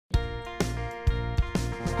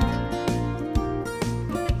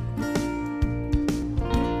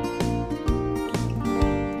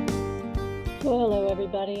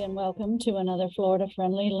everybody, and welcome to another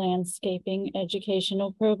Florida-friendly landscaping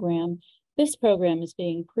educational program. This program is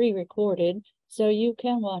being pre-recorded, so you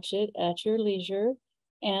can watch it at your leisure,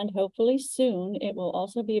 and hopefully soon it will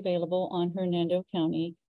also be available on Hernando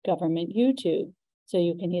County Government YouTube. So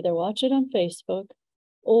you can either watch it on Facebook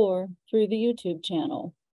or through the YouTube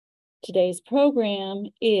channel. Today's program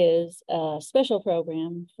is a special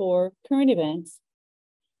program for current events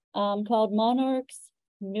called Monarchs,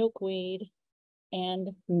 Milkweed, and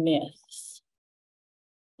Myths.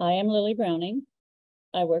 I am Lilly Browning.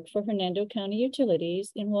 I work for Hernando County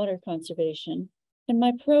Utilities in water conservation, and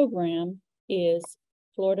my program is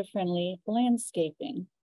Florida-friendly landscaping.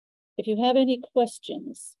 If you have any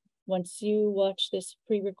questions once you watch this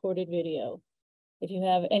pre-recorded video, if you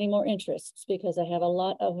have any more interests, because I have a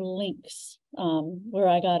lot of links where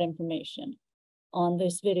I got information on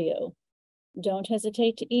this video, don't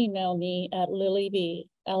hesitate to email me at LillyB,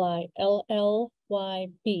 LILLYB,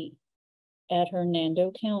 at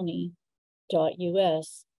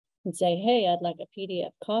hernandocounty.us and say, hey, I'd like a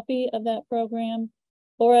PDF copy of that program,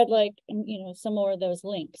 or I'd like, some more of those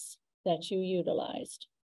links that you utilized.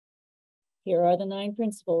 Here are the 9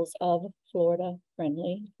 principles of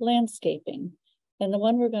Florida-friendly landscaping. And the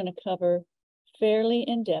one we're going to cover fairly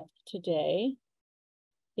in depth today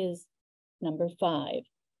is number 5,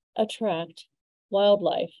 attract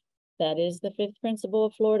wildlife. That is the 5th principle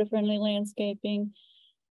of Florida-friendly landscaping.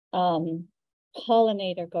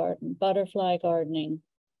 Pollinator garden, butterfly gardening.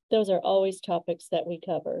 Those are always topics that we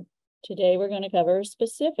cover. Today we're going to cover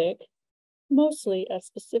mostly a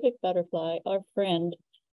specific butterfly, our friend,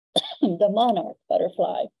 the monarch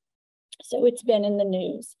butterfly. So it's been in the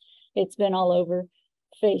news. It's been all over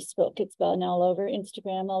Facebook. It's been all over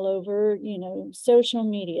Instagram, all over, social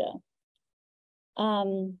media.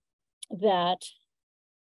 That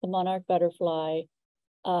the monarch butterfly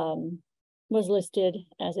was listed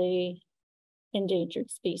as a endangered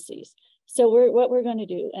species. So what we're going to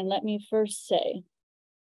do, and let me first say,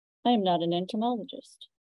 I am not an entomologist.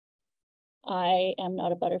 I am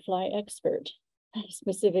not a butterfly expert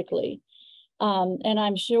specifically. And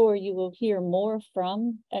I'm sure you will hear more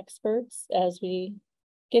from experts as we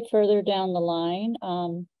get further down the line.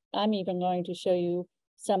 I'm even going to show you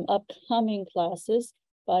some upcoming classes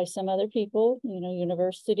by some other people,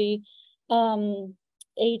 university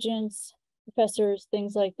agents, professors,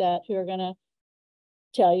 things like that, who are going to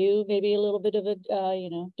tell you maybe a little bit of a,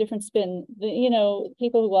 different spin.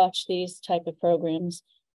 People who watch these type of programs,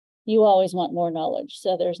 you always want more knowledge.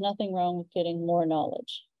 So there's nothing wrong with getting more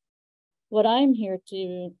knowledge. What I'm here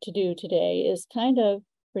to do today is kind of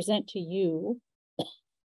present to you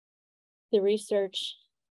the research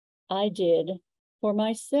I did for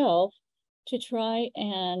myself to try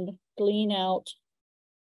and glean out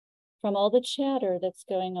from all the chatter that's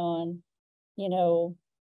going on,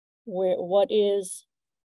 what is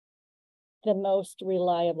the most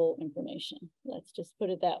reliable information. Let's just put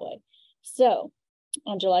it that way. So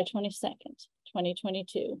on July 22nd,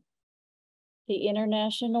 2022, the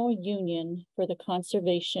International Union for the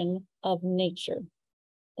Conservation of Nature,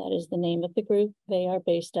 that is the name of the group. They are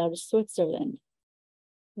based out of Switzerland.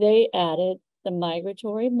 They added the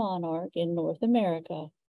migratory monarch in North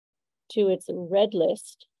America to its red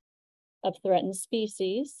list of threatened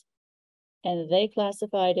species, and they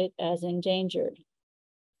classified it as endangered.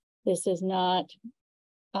 This has not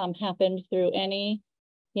happened through any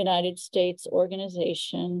United States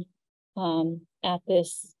organization at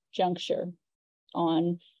this juncture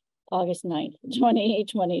on August 9th,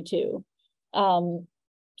 2022. So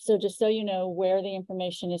just so you know where the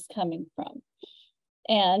information is coming from.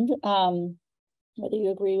 And whether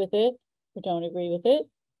you agree with it or don't agree with it,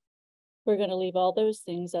 we're going to leave all those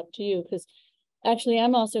things up to you, because actually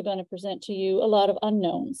I'm also going to present to you a lot of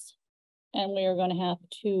unknowns, and we are going to have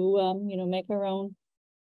to, make our own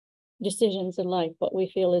decisions in life, what we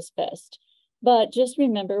feel is best. But just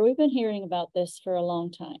remember, we've been hearing about this for a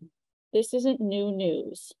long time. This isn't new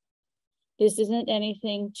news. This isn't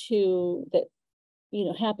anything that,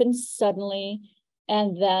 happens suddenly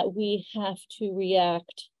and that we have to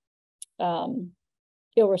react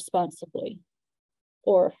irresponsibly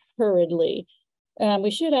or hurriedly.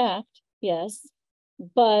 We should act, yes,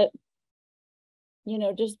 but,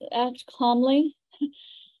 just act calmly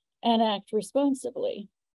and act responsibly.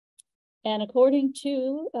 And according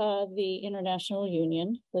to the International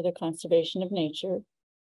Union for the Conservation of Nature,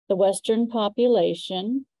 the Western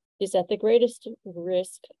population is at the greatest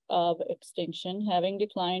risk of extinction, having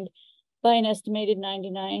declined by an estimated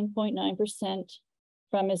 99.9%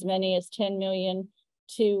 from as many as 10 million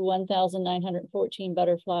to 1,914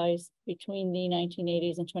 butterflies between the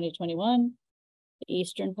 1980s and 2021. The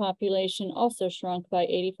eastern population also shrunk by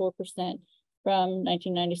 84% from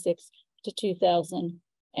 1996 to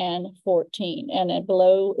 2014. And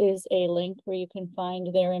below is a link where you can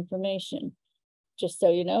find their information. Just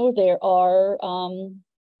so you know, there are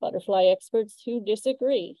butterfly experts who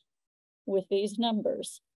disagree with these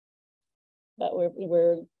numbers. But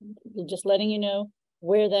we're just letting you know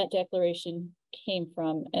where that declaration came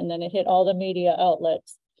from. And then it hit all the media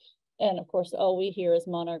outlets. And of course, all we hear is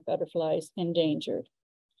monarch butterflies endangered.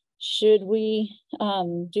 Should we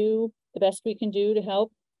do the best we can do to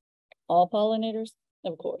help all pollinators?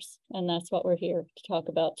 Of course. And that's what we're here to talk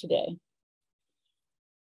about today.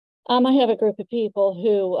 I have a group of people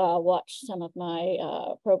who watch some of my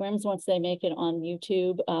programs once they make it on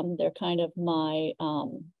YouTube. They're kind of my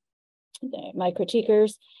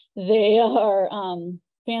critiquers. They are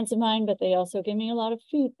fans of mine, but they also give me a lot of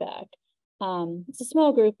feedback. It's a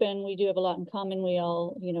small group and we do have a lot in common. We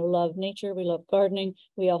all, love nature. We love gardening.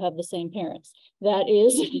 We all have the same parents. That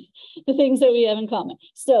is the things that we have in common.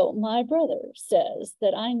 So my brother says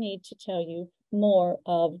that I need to tell you more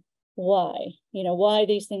of why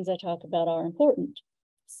these things I talk about are important.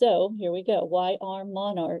 So here we go. Why are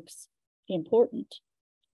monarchs important?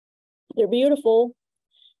 They're beautiful.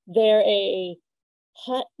 They're a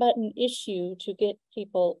hot button issue to get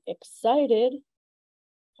people excited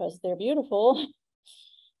because they're beautiful.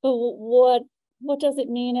 But what does it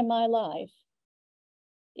mean in my life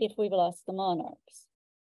if we've lost the monarchs?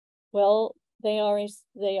 Well, they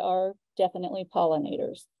are definitely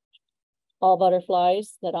pollinators. All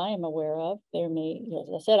butterflies that I am aware of, as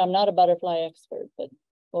I said, I'm not a butterfly expert, but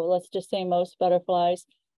let's just say most butterflies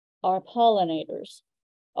are pollinators.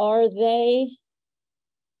 Are they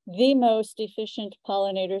the most efficient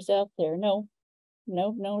pollinators out there? No,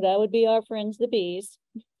 that would be our friends, the bees.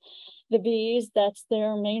 The bees, that's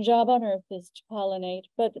their main job on earth, is to pollinate,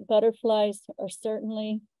 but butterflies are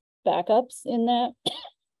certainly backups in that.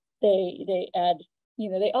 They add,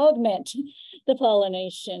 they augment the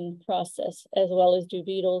pollination process, as well as do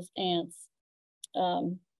beetles, ants,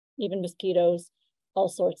 even mosquitoes, all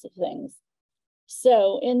sorts of things.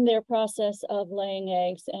 So in their process of laying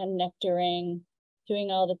eggs and nectaring,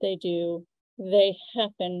 doing all that they do, they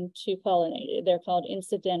happen to pollinate. They're called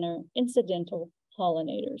incidental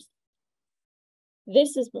pollinators.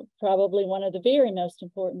 This is probably one of the very most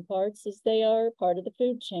important parts, is they are part of the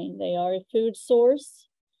food chain. They are a food source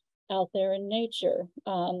out there in nature.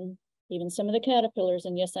 Even some of the caterpillars,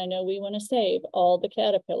 and yes, I know we want to save all the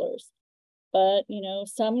caterpillars, but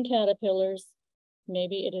some caterpillars,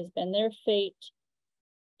 maybe it has been their fate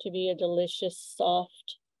to be a delicious,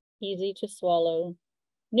 soft, easy to swallow,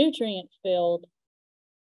 nutrient-filled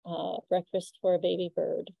breakfast for a baby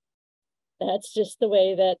bird. That's just the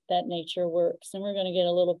way that nature works. And we're going to get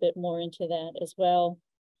a little bit more into that as well.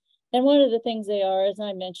 And one of the things they are, as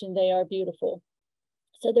I mentioned, they are beautiful.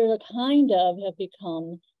 So they're kind of have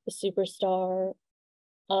become the superstar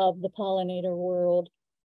of the pollinator world,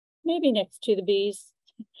 maybe next to the bees.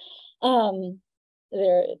 They're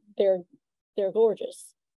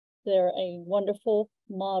gorgeous. They're a wonderful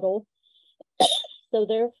model. So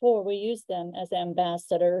therefore, we use them as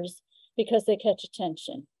ambassadors because they catch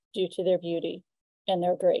attention due to their beauty and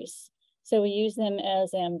their grace. So we use them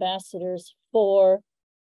as ambassadors for,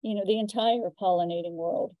 the entire pollinating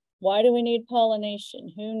world. Why do we need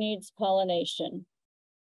pollination? Who needs pollination?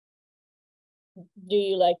 Do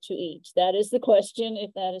you like to eat? That is the question.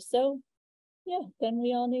 If that is so, yeah, then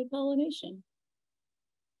we all need pollination.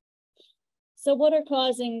 So what are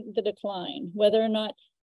causing the decline? Whether or not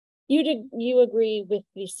you agree with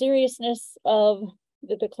the seriousness of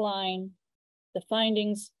the decline, the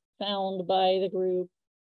findings found by the group,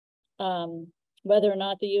 whether or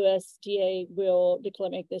not the USDA will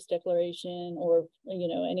make this declaration, or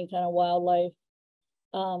any kind of wildlife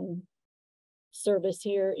service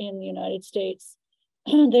here in the United States.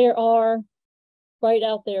 There are, right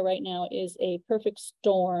out there right now is a perfect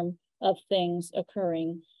storm of things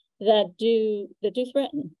occurring that do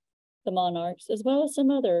threaten the monarchs, as well as some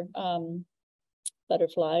other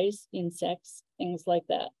butterflies, insects, things like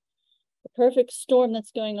that. The perfect storm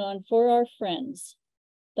that's going on for our friends,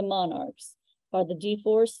 the monarchs, are the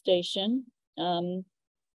deforestation,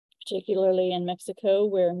 particularly in Mexico,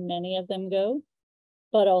 where many of them go,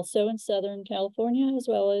 but also in Southern California, as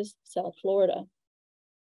well as South Florida.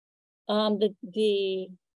 The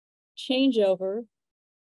changeover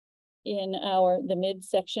in the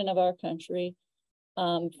midsection of our country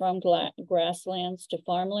from grasslands to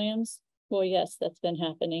farmlands, well, yes, that's been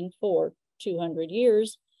happening for 200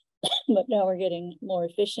 years, but now we're getting more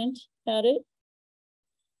efficient at it.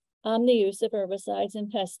 The use of herbicides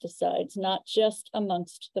and pesticides, not just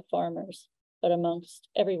amongst the farmers, but amongst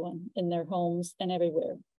everyone in their homes and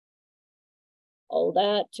everywhere. All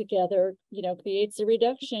that together, creates a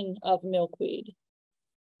reduction of milkweed,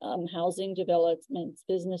 housing developments,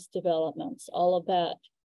 business developments, all of that.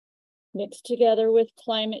 Mixed together with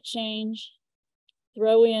climate change,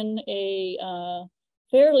 throw in a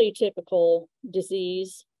fairly typical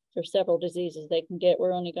disease. There's several diseases they can get.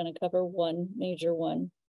 We're only going to cover one major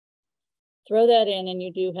one. Throw that in and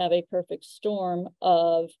you do have a perfect storm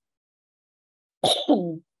of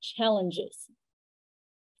challenges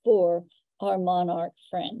for our monarch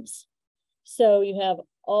friends. So you have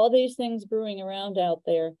all these things brewing around out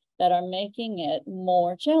there that are making it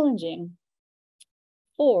more challenging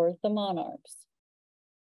for the monarchs.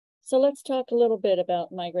 So let's talk a little bit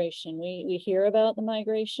about migration. We hear about the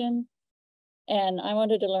migration, and I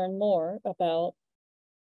wanted to learn more about,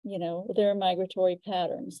 their migratory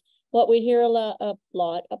patterns. What we hear a lot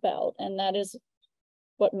about, and that is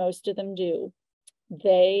what most of them do.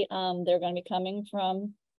 They're going to be coming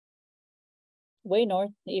from way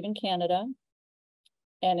north, even Canada,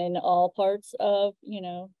 and in all parts of,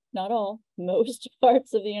 not all, most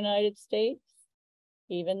parts of the United States,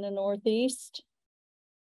 even the Northeast.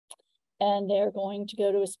 And they're going to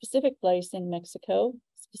go to a specific place in Mexico,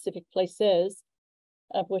 specific places,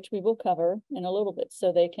 of which we will cover in a little bit,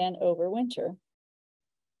 so they can overwinter.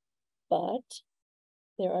 But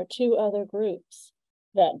there are two other groups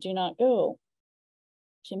that do not go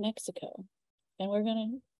to Mexico.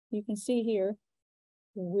 And you can see here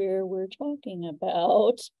where we're talking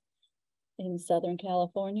about in Southern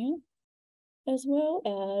California, as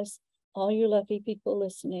well as all you lucky people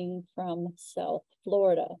listening from South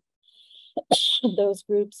Florida. Those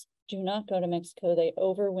groups do not go to Mexico. They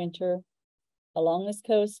overwinter along this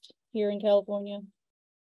coast here in California,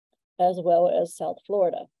 as well as South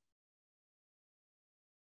Florida.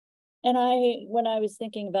 And when I was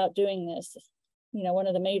thinking about doing this, one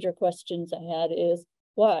of the major questions I had is,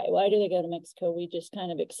 why? Why do they go to Mexico? We just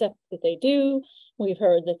kind of accept that they do. We've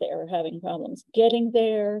heard that they are having problems getting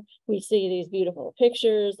there. We see these beautiful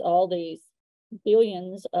pictures, all these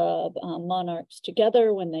billions of monarchs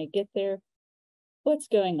together when they get there. What's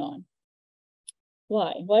going on?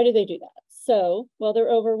 Why? Why do they do that? So, well, they're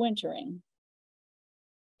overwintering.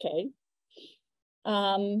 Okay.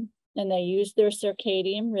 And they use their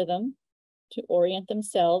circadian rhythm to orient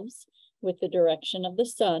themselves with the direction of the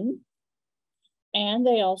sun. And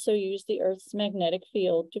they also use the Earth's magnetic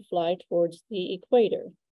field to fly towards the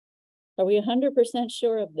equator. Are we 100%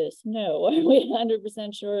 sure of this? No. Are we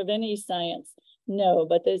 100% sure of any science? No,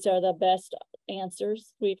 but these are the best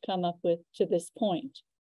answers we've come up with to this point.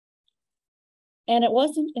 And it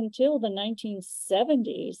wasn't until the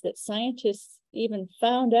 1970s that scientists even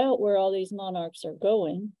found out where all these monarchs are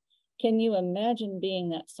going. Can you imagine being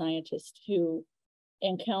that scientist who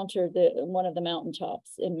encountered one of the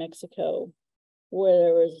mountaintops in Mexico where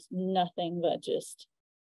there was nothing but just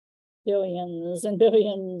billions and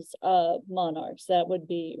billions of monarchs? That would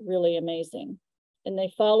be really amazing. And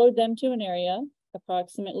they followed them to an area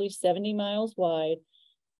approximately 70 miles wide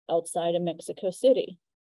outside of Mexico City.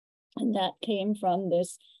 And that came from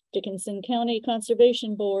this Dickinson County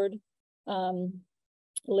Conservation Board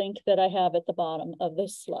link that I have at the bottom of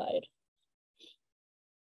this slide.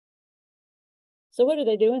 So what are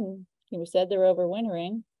they doing? You said they're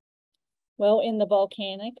overwintering. Well, in the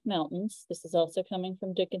volcanic mountains, this is also coming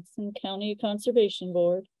from Dickinson County Conservation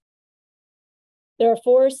Board, there are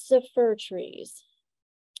forests of fir trees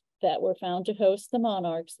that were found to host the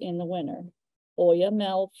monarchs in the winter,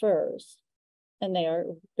 Oyamel firs. And they are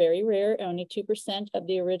very rare. Only 2% of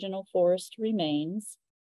the original forest remains.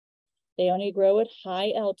 They only grow at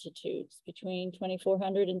high altitudes, between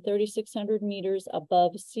 2,400 and 3,600 meters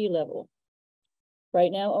above sea level.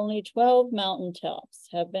 Right now, only 12 mountaintops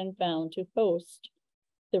have been found to host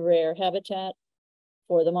the rare habitat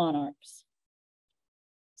for the monarchs.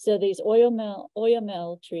 So these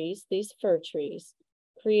Oyamel trees, these fir trees,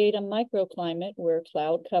 create a microclimate where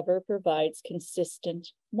cloud cover provides consistent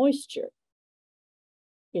moisture.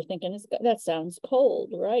 You're thinking, that sounds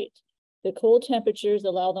cold, right? The cool temperatures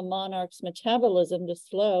allow the monarch's metabolism to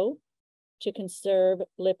slow to conserve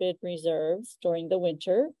lipid reserves during the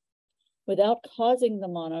winter without causing the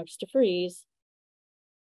monarchs to freeze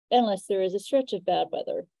unless there is a stretch of bad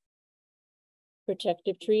weather.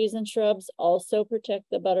 Protective trees and shrubs also protect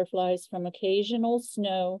the butterflies from occasional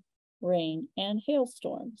snow, rain, and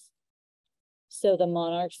hailstorms. So the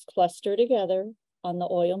monarchs cluster together on the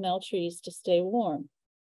Oyamel trees to stay warm.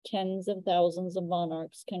 Tens of thousands of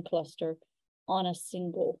monarchs can cluster on a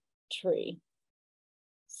single tree.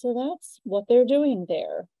 So that's what they're doing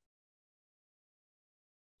there.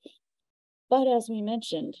 But as we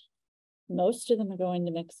mentioned, Most of them are going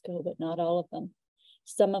to Mexico, but not all of them.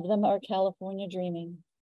 Some of them are California dreaming.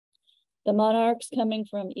 The monarchs coming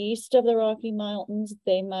from east of the Rocky Mountains,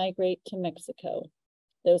 they migrate to Mexico.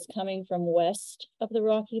 Those coming from west of the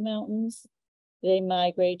Rocky Mountains, they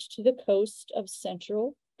migrate to the coast of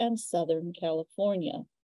central and southern California.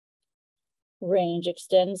 Range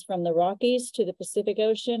extends from the Rockies to the Pacific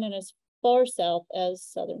Ocean and as far south as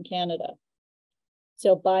southern Canada.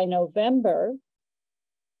 So by November,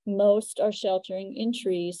 most are sheltering in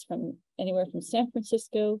trees from anywhere from San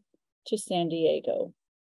Francisco to San Diego.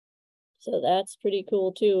 So that's pretty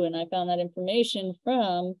cool too. And I found that information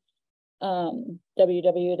from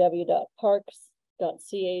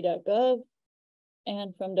www.parks.ca.gov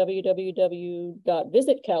and from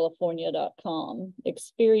www.visitcalifornia.com,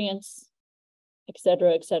 experience,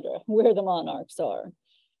 etc., where the monarchs are.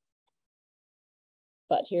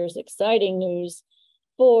 But here's exciting news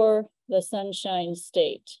for the Sunshine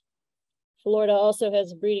State. Florida also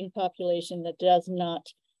has a breeding population that does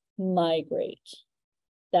not migrate.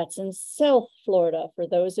 That's in South Florida for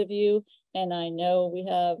those of you, and I know we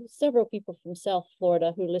have several people from South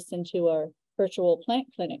Florida who listen to our virtual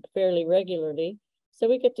plant clinic fairly regularly. So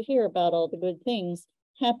we get to hear about all the good things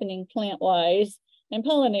happening plant-wise and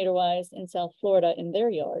pollinator-wise in South Florida in their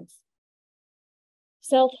yards.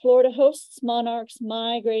 South Florida hosts monarchs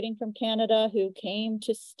migrating from Canada who came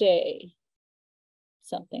to stay.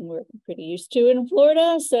 Something we're pretty used to in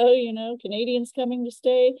Florida. So, you know, Canadians coming to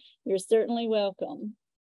stay, you're certainly welcome.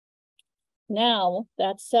 Now,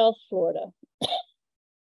 that's South Florida.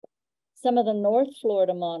 Some of the North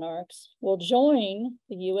Florida monarchs will join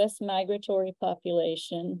the U.S. migratory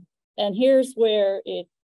population. And here's where it,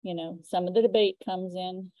 you know, some of the debate comes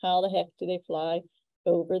in. How the heck do they fly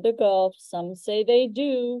over the Gulf? Some say they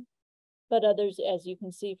do, but others, as you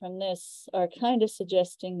can see from this, are kind of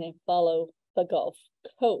suggesting they follow the Gulf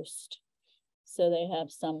Coast. So they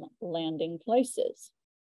have some landing places.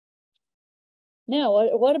 Now,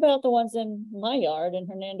 what about the ones in my yard in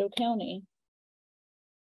Hernando County?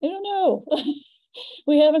 I don't know.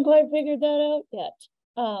 We haven't quite figured that out yet.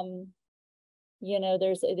 You know,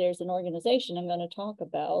 there's an organization I'm going to talk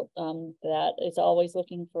about that is always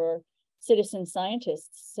looking for citizen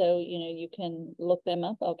scientists. So, you know, you can look them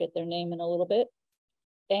up. I'll get their name in a little bit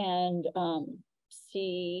and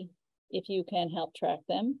see if you can help track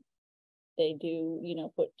them. They do, you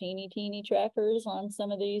know, put teeny trackers on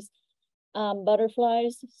some of these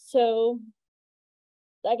butterflies. So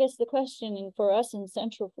I guess the question for us in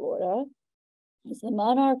Central Florida is the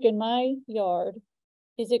monarch in my yard,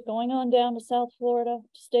 is it going on down to South Florida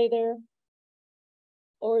to stay there?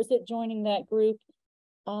 Or is it joining that group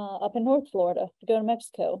up in North Florida to go to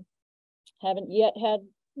Mexico? Haven't yet had,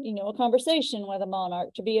 you know, a conversation with a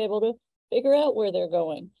monarch to be able to figure out where they're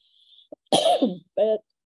going. But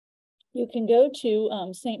you can go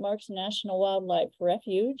to St. Mark's National Wildlife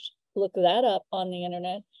Refuge, look that up on the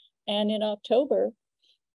internet, and in October,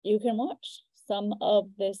 you can watch some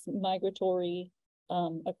of this migratory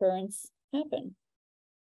occurrence happen.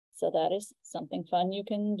 So that is something fun you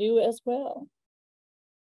can do as well.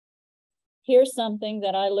 Here's something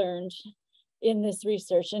that I learned in this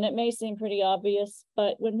research, and it may seem pretty obvious,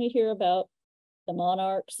 but when we hear about the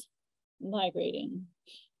monarchs migrating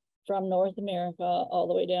from North America all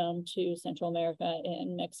the way down to Central America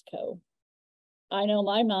and Mexico, I know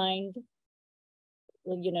my mind,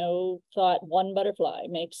 you know, thought one butterfly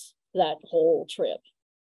makes that whole trip.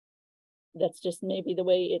 That's just maybe the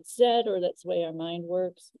way it's said, or that's the way our mind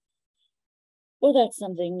works. Well, that's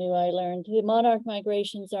something new I learned. The monarch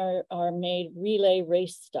migrations are made relay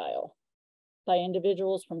race style by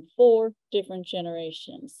individuals from 4 different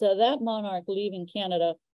generations. So that monarch leaving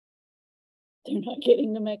Canada, they're not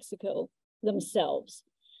getting to Mexico themselves,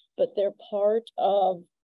 but they're part of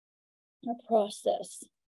a process.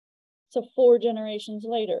 So 4 generations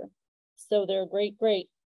later, so their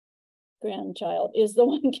great-great-grandchild is the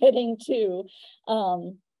one getting to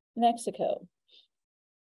Mexico.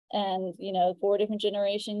 And, you know, 4 different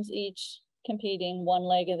generations, each competing one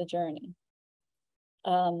leg of the journey.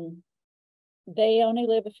 They only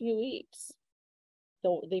live a few weeks.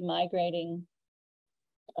 The migrating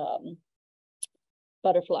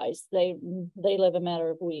butterflies, they live a matter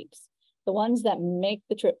of weeks. The ones that make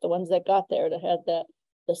the trip, the ones that got there, that had the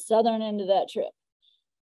southern end of that trip,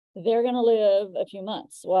 they're going to live a few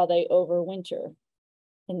months while they overwinter.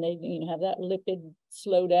 And they, you know, have that lipid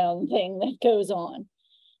slowdown thing that goes on.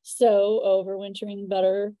 So overwintering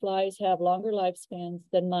butterflies have longer lifespans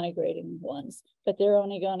than migrating ones, but they're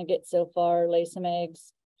only going to get so far, lay some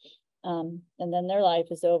eggs, and then their life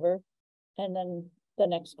is over. And then the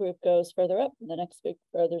next group goes further up, and the next group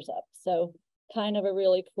further up. So kind of a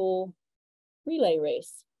really cool relay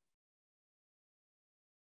race.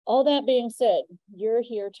 All that being said, you're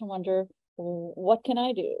here to wonder, what can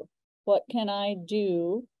I do? What can I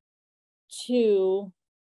do to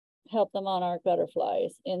help the monarch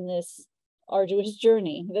butterflies in this arduous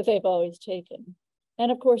journey that they've always taken?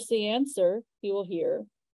 And of course, the answer you will hear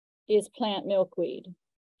is plant milkweed.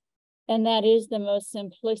 And that is the most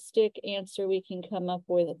simplistic answer we can come up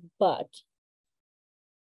with, but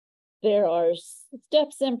there are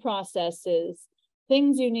steps and processes,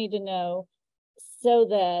 things you need to know so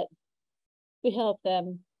that we help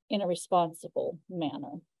them in a responsible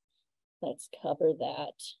manner. Let's cover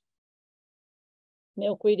that.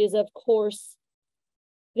 Milkweed is, of course,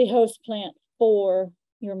 the host plant for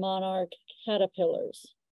your monarch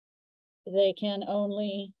caterpillars. They can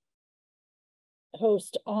only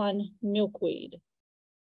host on milkweed.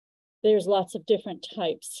 There's lots of different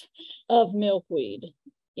types of milkweed.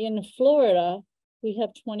 In Florida, we have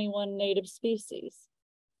 21 native species.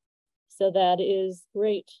 So that is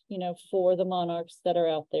great, you know, for the monarchs that are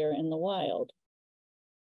out there in the wild.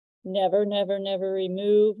 Never, never, never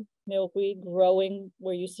remove milkweed growing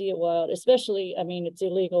where you see it wild, especially, I mean, it's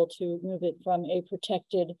illegal to move it from a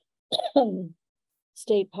protected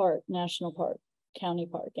state park, national park, county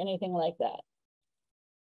park, anything like that.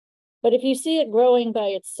 But if you see it growing by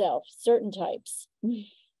itself, certain types,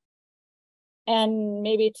 and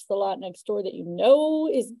maybe it's the lot next door that you know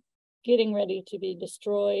is getting ready to be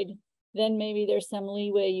destroyed, then maybe there's some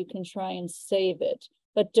leeway you can try and save it.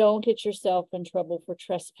 But don't get yourself in trouble for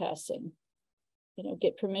trespassing. You know,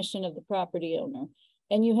 get permission of the property owner.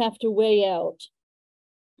 And you have to weigh out,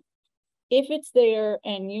 if it's there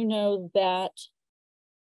and you know that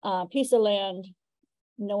piece of land,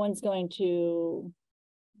 no one's going to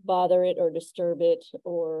bother it or disturb it,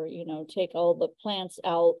 or, you know, take all the plants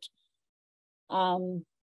out.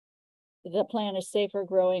 The plant is safer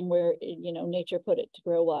growing where, you know, nature put it to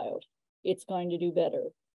grow wild. It's going to do better.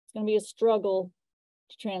 It's going to be a struggle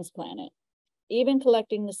to transplant it. Even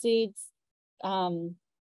collecting the seeds, you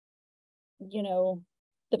know,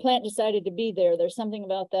 the plant decided to be there. There's something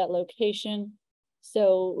about that location.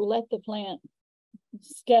 So let the plant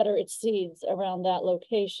scatter its seeds around that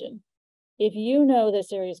location. If you know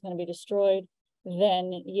this area is going to be destroyed,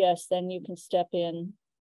 then yes, then you can step in.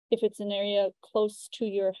 If it's an area close to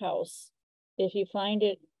your house, if you find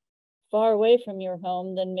it far away from your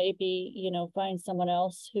home, then maybe, you know, find someone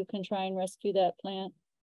else who can try and rescue that plant.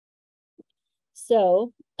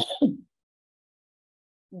 So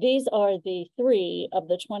these are the 3 of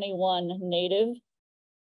the 21 native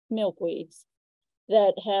milkweeds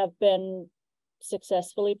that have been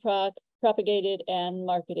successfully propagated and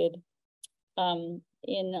marketed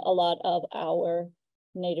in a lot of our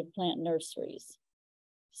native plant nurseries.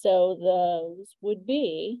 So those would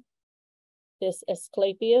be this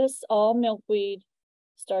Asclepias, all milkweed,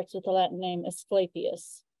 starts with the Latin name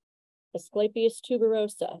Asclepias, Asclepias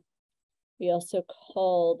tuberosa. We also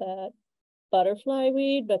call that butterfly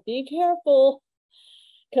weed, but be careful,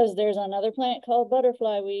 because there's another plant called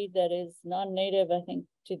butterfly weed that is non-native, I think,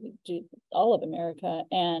 to all of America,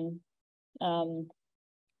 and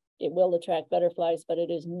it will attract butterflies, but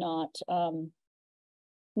it is not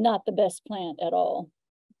the best plant at all.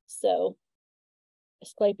 So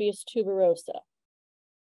Asclepias tuberosa.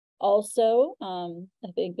 Also,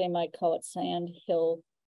 I think they might call it sandhill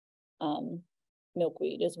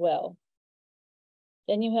milkweed as well.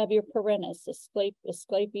 Then you have your perennis,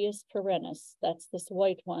 Asclepias perennis. That's this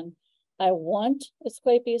white one. I want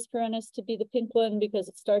Asclepias perennis to be the pink one because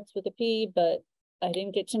it starts with a P, but I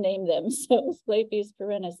didn't get to name them. So Asclepias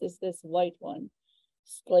perennis is this white one.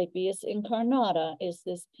 Asclepias incarnata is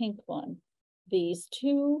this pink one. These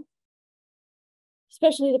two,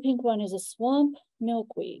 especially the pink one, is a swamp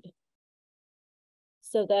milkweed.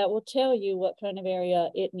 So that will tell you what kind of area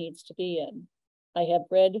it needs to be in. I have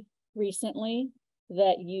read recently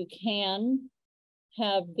that you can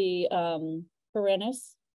have the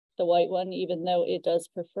perennis, the white one, even though it does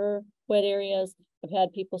prefer wet areas. I've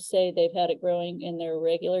had people say they've had it growing in their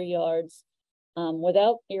regular yards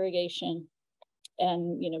without irrigation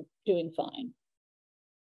and, you know, doing fine.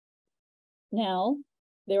 Now,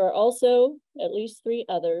 there are also at least 3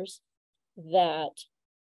 others that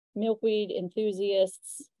milkweed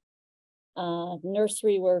enthusiasts,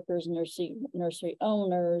 nursery workers, nursery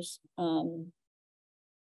owners,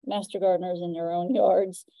 master gardeners in their own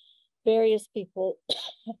yards, various people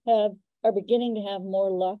are beginning to have more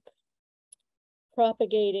luck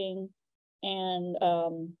propagating and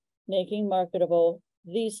making marketable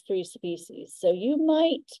these 3 species. So you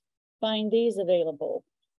might find these available.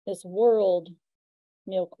 This world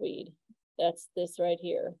milkweed, that's this right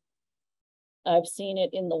here. I've seen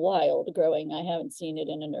it in the wild growing. I haven't seen it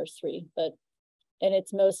in a nursery, and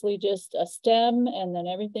it's mostly just a stem, and then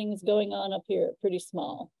everything's going on up here, pretty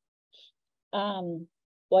small.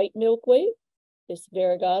 White milkweed, this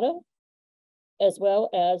variegata, as well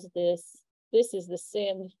as this is the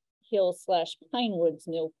sandhill / pinewoods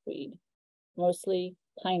milkweed. Mostly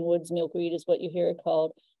pinewoods milkweed is what you hear it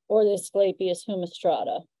called, or the Asclepias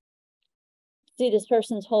humistrata. See, this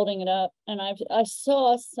person's holding it up, and I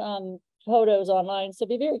saw some photos online, so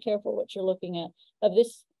be very careful what you're looking at, of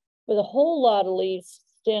this with a whole lot of leaves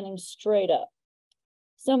standing straight up.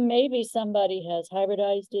 So maybe somebody has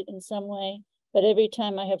hybridized it in some way, but every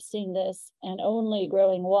time I have seen this, and only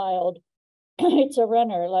growing wild, it's a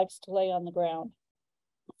runner, likes to lay on the ground.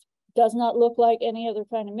 Does not look like any other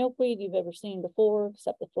kind of milkweed you've ever seen before,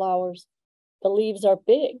 except the flowers. The leaves are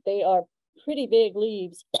big. They are pretty big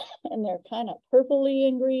leaves, and they're kind of purpley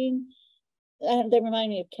and green. And they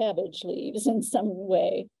remind me of cabbage leaves in some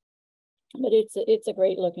way, but it's a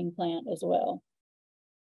great looking plant as well.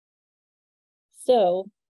 So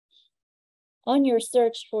on your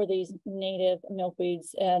search for these native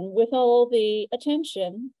milkweeds, and with all the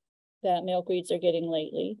attention that milkweeds are getting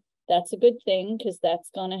lately, that's a good thing, because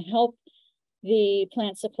that's going to help the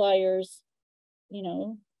plant suppliers. You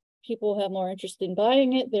know, people have more interest in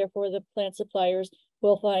buying it, therefore the plant suppliers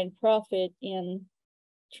will find profit in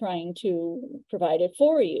trying to provide it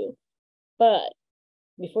for you. But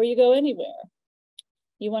before you go anywhere,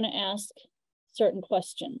 you want to ask certain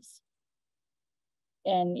questions.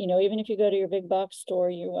 And, you know, even if you go to your big box store,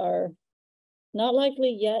 you are not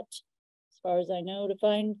likely yet, as far as I know, to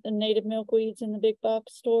find the native milkweeds in the big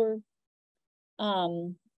box store.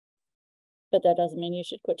 But that doesn't mean you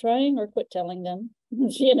should quit trying or quit telling them,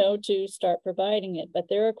 you know, to start providing it. But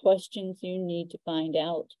there are questions you need to find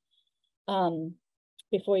out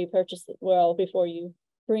before you purchase it, well, before you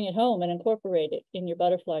bring it home and incorporate it in your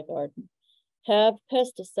butterfly garden. Have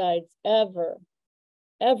pesticides ever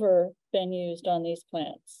been used on these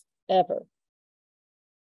plants? Ever?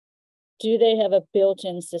 Do they have a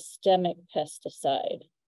built-in systemic pesticide?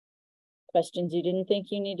 Questions you didn't think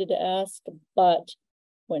you needed to ask, but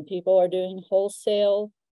when people are doing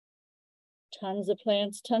wholesale, tons of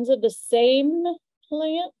plants, tons of the same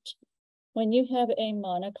plant, when you have a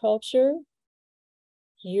monoculture,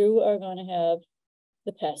 you are going to have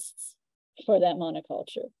the pests for that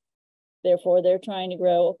monoculture. Therefore, they're trying to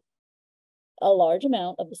grow a large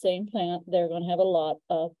amount of the same plant. They're going to have a lot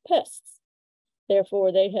of pests.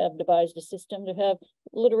 Therefore, they have devised a system to have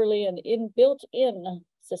literally an built-in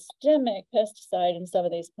systemic pesticide in some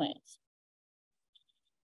of these plants.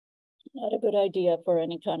 Not a good idea for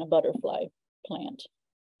any kind of butterfly plant.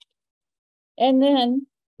 And then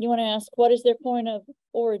you want to ask, what is their point of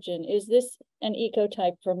origin? Is this an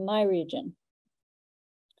ecotype from my region?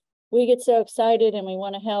 We get so excited and we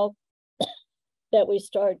want to help that we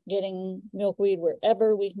start getting milkweed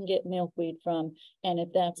wherever we can get milkweed from. And if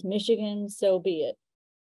that's Michigan, so be it.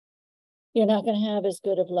 You're not going to have as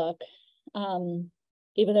good of luck.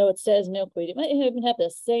 Even though it says milkweed, it might even have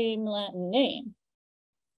the same Latin name.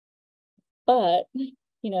 But,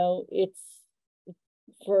 you know, it's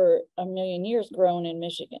for a million years grown in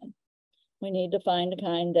Michigan. We need to find a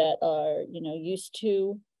kind that are, you know, used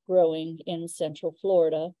to growing in Central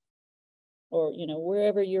Florida, or, you know,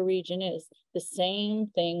 wherever your region is. The same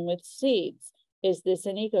thing with seeds. Is this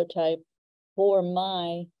an ecotype for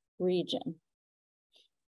my region?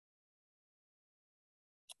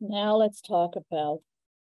 Now let's talk about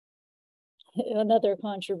another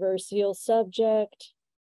controversial subject,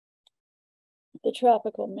 the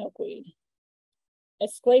tropical milkweed,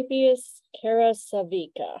 Asclepias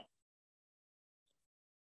carasavica.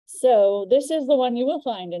 So this is the one you will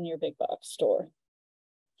find in your big box store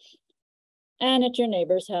and at your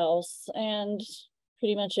neighbor's house and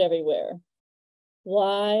pretty much everywhere.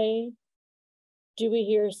 Why do we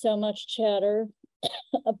hear so much chatter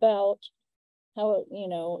about how, you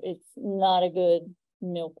know, it's not a good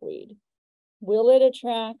milkweed? Will it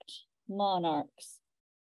attract monarchs?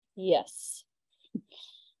 Yes.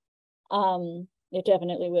 It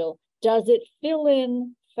definitely will. Does it fill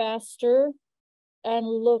in faster and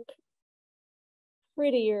look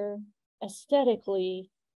prettier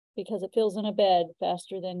aesthetically because it fills in a bed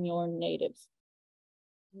faster than your natives?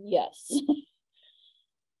 Yes.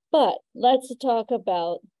 But let's talk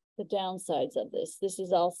about the downsides of this. This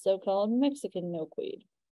is also called Mexican milkweed.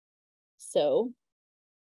 So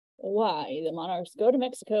why? The monarchs go to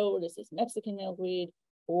Mexico. This is Mexican milkweed.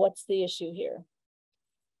 What's the issue here?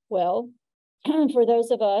 Well, for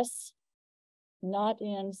those of us not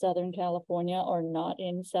in Southern California or not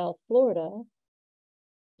in South Florida,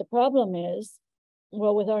 the problem is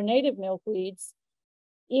Well, with our native milkweeds,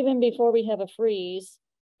 even before we have a freeze,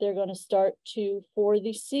 they're going to start to, for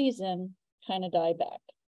the season, kind of die back.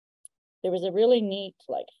 There was a really neat,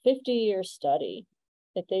 like 50-year study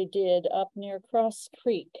that they did up near Cross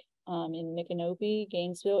Creek in Micanopy,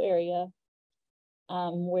 Gainesville area,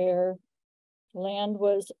 where land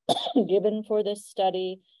was given for this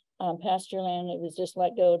study, pasture land. It was just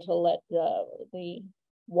let go to let the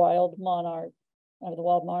wild monarch, the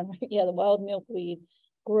wild milkweed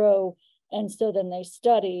grow. And so then they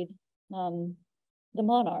studied the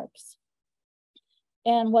monarchs.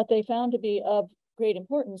 And what they found to be of great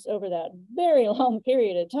importance over that very long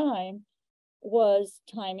period of time was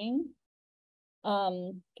timing.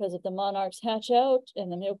 Because if the monarchs hatch out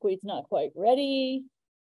and the milkweed's not quite ready,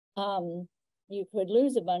 you could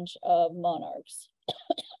lose a bunch of monarchs.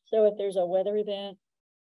 So if there's a weather event,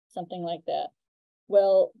 something like that.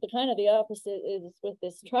 Well, the opposite is with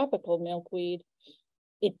this tropical milkweed.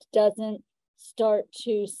 It doesn't start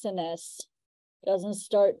to senesce, doesn't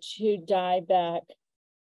start to die back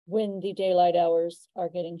when the daylight hours are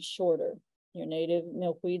getting shorter. Your native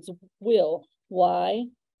milkweeds will. Why?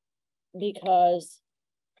 Because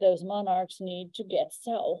those monarchs need to get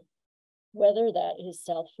south, whether that is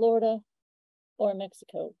South Florida or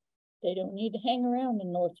Mexico. They don't need to hang around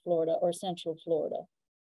in North Florida or Central Florida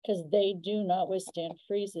because they do not withstand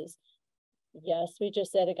freezes. Yes, we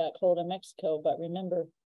just said it got cold in Mexico, but remember,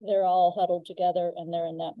 they're all huddled together and they're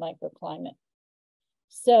in that microclimate.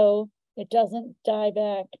 So it doesn't die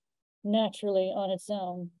back naturally on its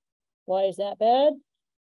own. Why is that bad?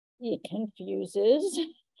 It confuses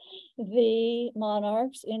the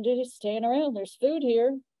monarchs into staying around. There's food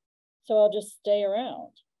here, so I'll just stay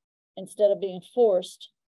around instead of being forced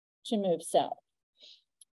to move south.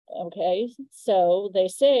 Okay, so they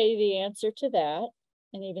say the answer to that,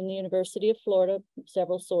 and even the University of Florida,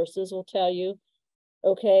 several sources will tell you,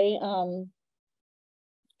 okay,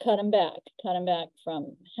 cut them back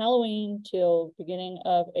from Halloween till beginning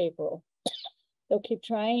of April. They'll keep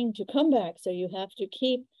trying to come back, so you have to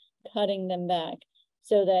keep cutting them back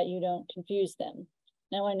so that you don't confuse them.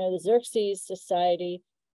 Now, I know the Xerces Society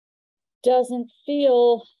doesn't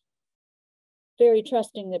feel very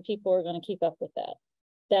trusting that people are going to keep up with that.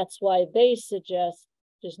 That's why they suggest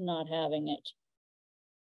just not having it.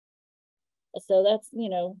 So that's,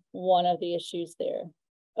 one of the issues there.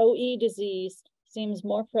 OE disease seems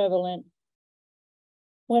more prevalent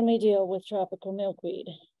when we deal with tropical milkweed.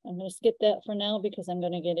 I'm going to skip that for now because I'm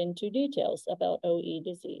going to get into details about OE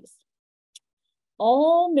disease.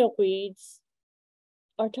 All milkweeds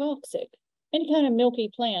are toxic. Any kind of milky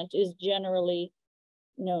plant is generally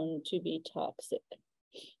known to be toxic.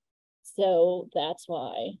 So that's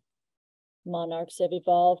why monarchs have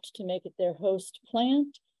evolved to make it their host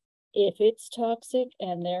plant. If it's toxic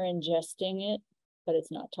and they're ingesting it, but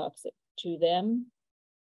it's not toxic to them,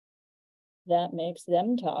 that makes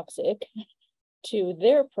them toxic to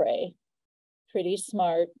their prey. Pretty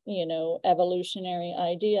smart, evolutionary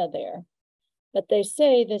idea there. But they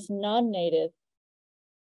say this non-native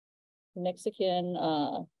Mexican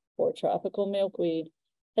or tropical milkweed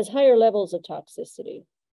has higher levels of toxicity.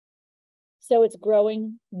 So it's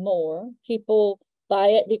growing more. People buy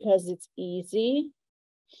it because it's easy.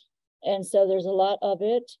 And so there's a lot of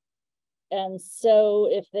it. And so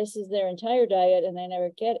if this is their entire diet and they never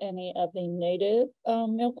get any of the native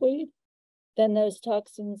milkweed, then those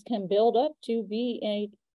toxins can build up to be a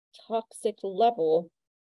toxic level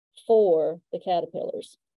for the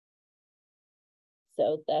caterpillars.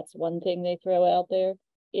 So that's one thing they throw out there.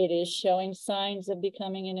 It is showing signs of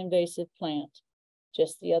becoming an invasive plant.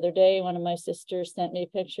 Just the other day, one of my sisters sent me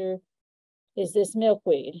a picture. Is this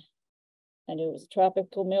milkweed? I knew it was a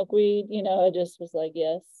tropical milkweed. I just was like,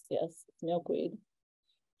 yes, it's milkweed.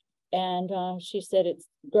 And she said it's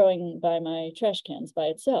growing by my trash cans by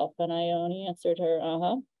itself. And I only answered her,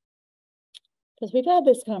 because we've had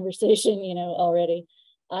this conversation, already.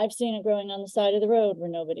 I've seen it growing on the side of the road where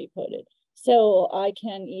nobody put it. So I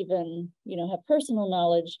can even, have personal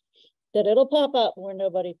knowledge that it'll pop up where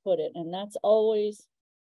nobody put it. And that's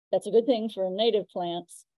a good thing for native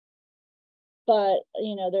plants. But,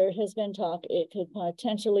 there has been talk it could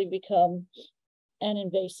potentially become an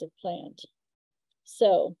invasive plant.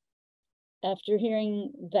 So after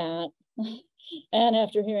hearing that, and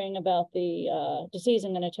after hearing about the disease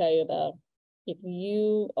I'm going to tell you about, if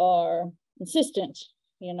you are insistent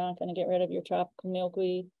you're not going to get rid of your tropical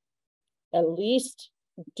milkweed, at least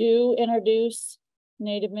do introduce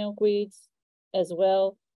native milkweeds as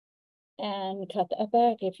well and cut that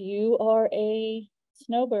back. If you are a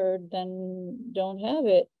snowbird, then don't have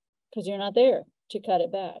it because you're not there to cut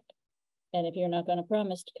it back. And if you're not going to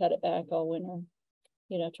promise to cut it back all winter,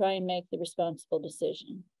 try and make the responsible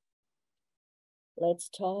decision. Let's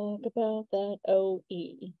talk about that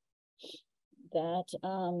OE, that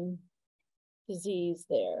disease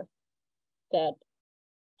there that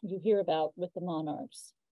you hear about with the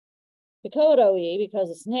monarchs. The code OE, because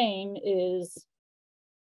its name is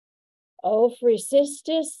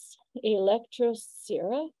Ophrysistis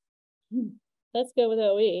electrocera. Let's go with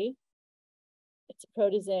OE. It's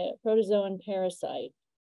a protozoan parasite.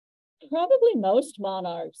 Probably most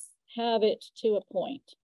monarchs have it to a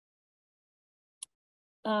point.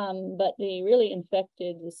 But the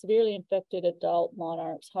severely infected adult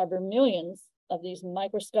monarchs harbor millions of these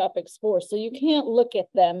microscopic spores. So you can't look at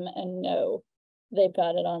them and know they've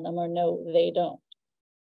got it on them or no, they don't.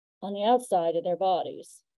 On the outside of their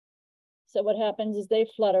bodies. So what happens is they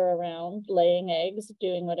flutter around, laying eggs,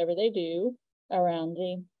 doing whatever they do around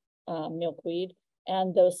the milkweed,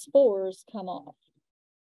 and those spores come off.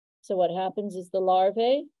 So what happens is the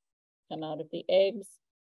larvae come out of the eggs.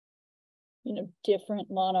 Different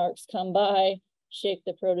monarchs come by, shake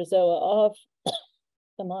the protozoa off.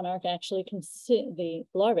 The monarch actually the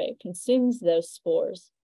larvae consumes those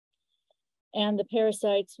spores. And the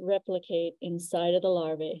parasites replicate inside of the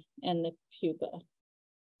larvae and the pupa.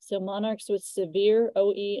 So monarchs with severe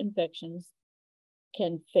OE infections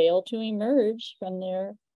can fail to emerge from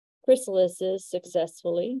their chrysalises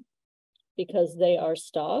successfully because they are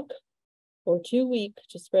stuck or too weak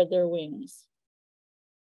to spread their wings.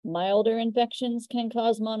 Milder infections can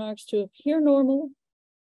cause monarchs to appear normal,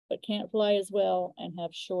 but can't fly as well and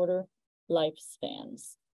have shorter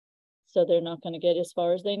lifespans. So they're not going to get as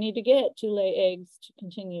far as they need to get to lay eggs to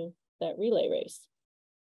continue that relay race.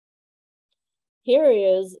 Here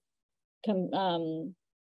is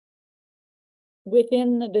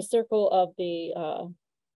within the circle of the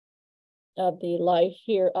life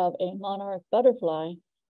here of a monarch butterfly,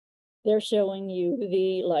 they're showing you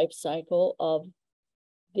the life cycle of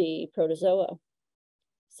the protozoa.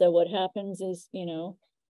 So what happens is,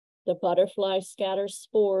 the butterfly scatters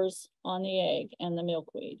spores on the egg and the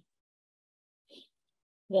milkweed.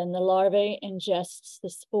 Then the larvae ingests the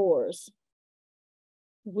spores,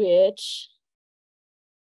 which,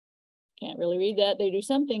 can't really read that, they do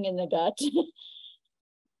something in the gut,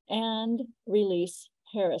 and release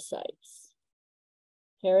parasites.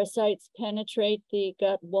 Parasites penetrate the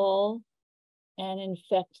gut wall and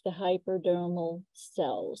infect the hypodermal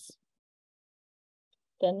cells.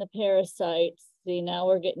 Then the parasites, see, now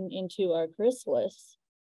we're getting into our chrysalis,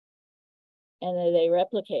 and then they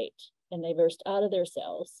replicate and they burst out of their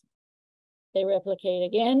cells. They replicate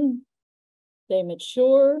again, they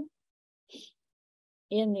mature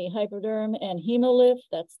in the hypoderm and hemolymph,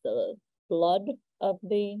 that's the blood of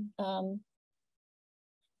the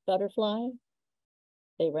butterfly.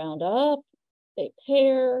 They round up, they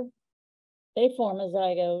pair, they form a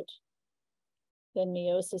zygote, then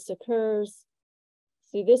meiosis occurs.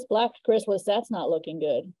 See, this black chrysalis, that's not looking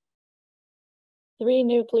good. 3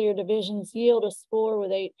 nuclear divisions yield a spore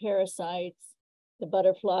with 8 parasites. The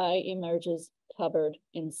butterfly emerges covered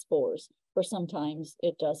in spores, or sometimes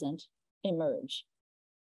it doesn't emerge.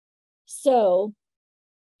 So,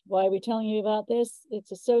 why are we telling you about this?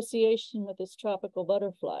 It's association with this tropical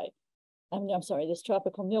butterfly. I'm sorry, this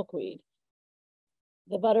tropical milkweed.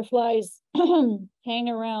 The butterflies hang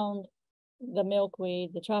around the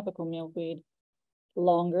milkweed, the tropical milkweed,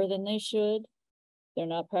 longer than they should. They're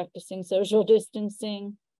not practicing social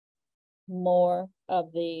distancing. More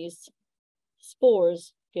of these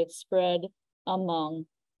spores get spread among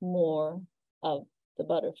more of the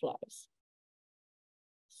butterflies.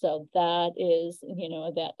 So that is,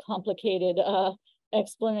 that complicated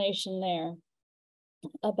explanation there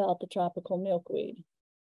about the tropical milkweed.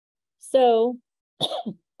 So,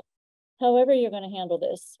 however you're going to handle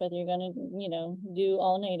this, whether you're going to, do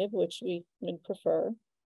all native, which we would prefer,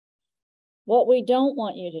 what we don't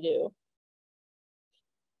want you to do,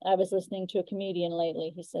 I was listening to a comedian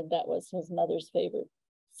lately. He said that was his mother's favorite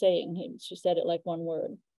saying. She said it like one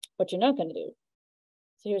word, what you're not going to do.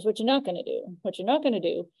 So here's what you're not going to do. What you're not going to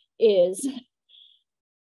do is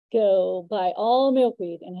go buy all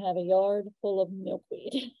milkweed and have a yard full of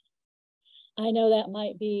milkweed. I know that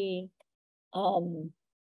might be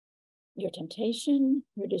your temptation,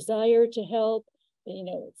 your desire to help. But,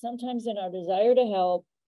 sometimes in our desire to help,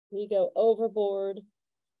 we go overboard,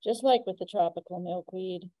 just like with the tropical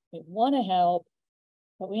milkweed. We want to help,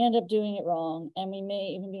 but we end up doing it wrong, and we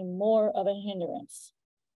may even be more of a hindrance.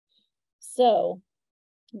 So,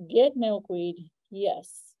 get milkweed,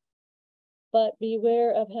 yes, but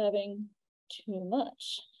beware of having too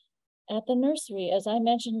much. At the nursery, as I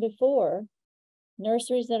mentioned before,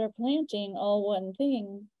 nurseries that are planting all one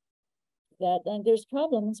thing, that there's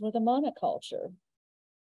problems with the monoculture,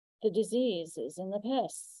 the diseases and the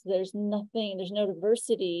pests. There's no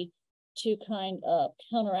diversity to kind of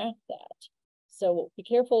counteract that. So be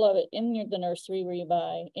careful of it in the nursery where you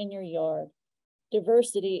buy, in your yard.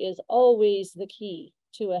 Diversity is always the key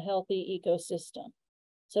to a healthy ecosystem.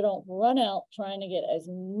 So don't run out trying to get as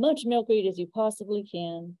much milkweed as you possibly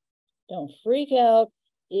can. Don't freak out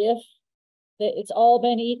if it's all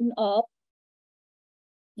been eaten up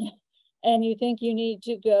and you think you need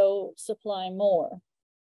to go supply more.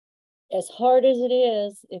 As hard as it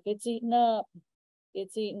is, if it's eaten up,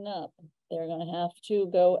 it's eaten up. They're going to have to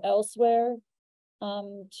go elsewhere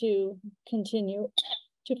to continue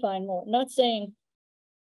to find more. I'm not saying,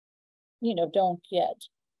 you know, don't get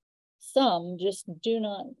some, just do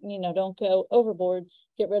not, you know, don't go overboard,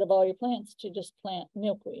 get rid of all your plants to just plant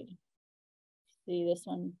milkweed. See this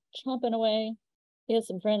one chomping away. He has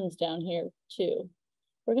some friends down here too.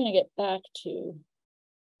 We're going to get back to,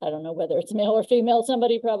 I don't know whether it's male or female,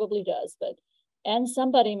 somebody probably does, but, and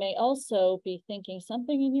somebody may also be thinking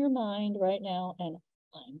something in your mind right now, and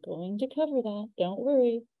I'm going to cover that, don't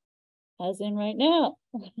worry, as in right now.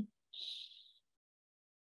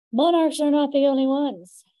 Monarchs are not the only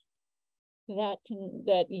ones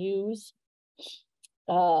that use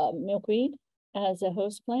milkweed as a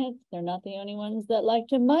host plant. They're not the only ones that like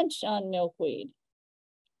to munch on milkweed.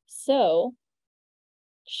 So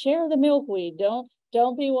share the milkweed.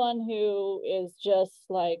 Don't be one who is just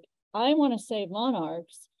like, I want to save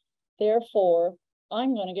monarchs, therefore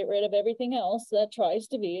I'm going to get rid of everything else that tries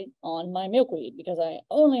to be on my milkweed because I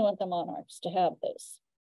only want the monarchs to have this.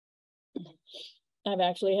 I've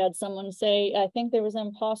actually had someone say, I think there was an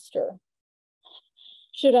imposter.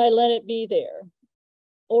 Should I let it be there?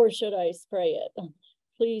 Or should I spray it?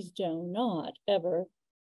 Please do not ever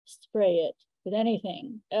spray it with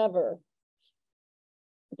anything, ever.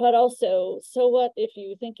 But also, so what if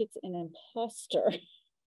you think it's an imposter?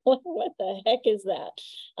 What the heck is that?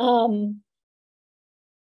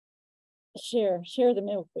 Share the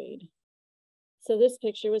milkweed. So this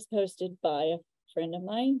picture was posted by a friend of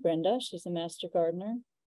mine, Brenda. She's a master gardener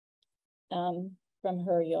from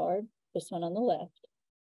her yard, this one on the left.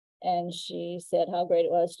 And she said how great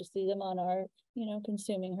it was to see the monarch, you know,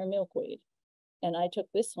 consuming her milkweed. And I took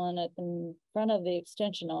this one at the front of the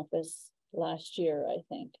extension office last year, I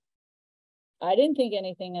think. I didn't think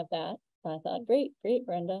anything of that. I thought, great,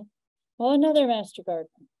 Brenda. Well, another master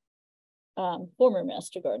gardener, former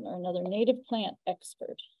master gardener, another native plant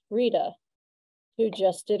expert, Rita, who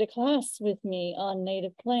just did a class with me on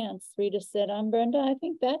native plants. Rita said, Brenda, I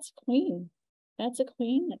think that's queen. That's a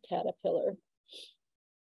queen caterpillar.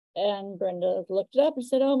 And Brenda looked it up and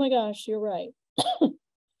said, oh my gosh, you're right.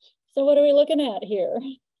 So what are we looking at here?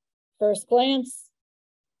 First glance,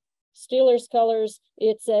 Steelers colors,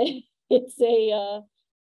 it's a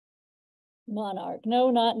monarch.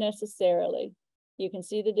 No, not necessarily. You can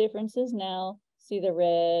see the differences now. See the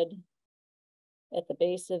red at the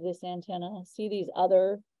base of this antenna. See these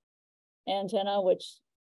other antenna, which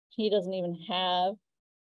he doesn't even have,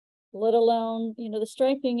 let alone, you know, the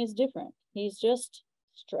striping is different. He's just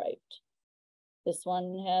striped. This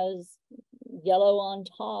one has yellow on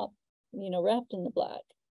top, you know, wrapped in the black.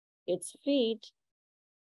 Its feet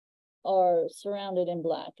are surrounded in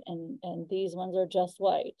black, and these ones are just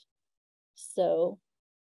white. So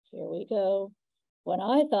here we go. When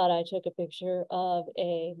I thought I took a picture of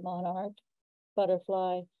a monarch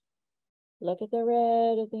butterfly, look at the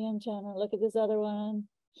red of the antenna, look at this other one.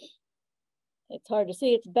 It's hard to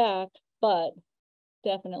see its back, but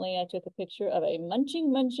definitely I took a picture of a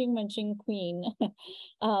munching queen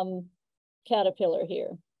caterpillar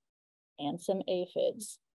here, and some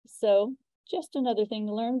aphids. So just another thing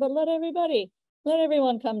to learn, but let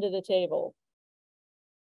everyone come to the table.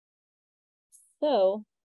 So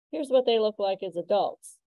here's what they look like as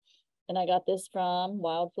adults. And I got this from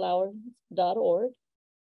wildflowers.org.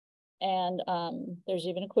 And there's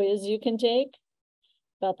even a quiz you can take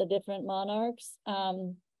about the different monarchs.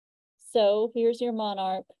 So here's your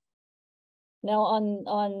monarch. Now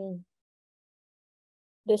on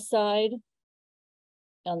this side,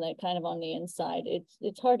 on the inside,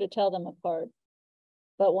 it's hard to tell them apart.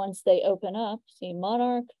 But once they open up, see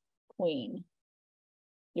monarch, queen.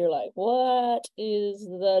 You're like, what is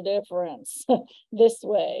the difference? This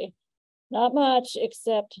way, not much,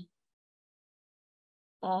 except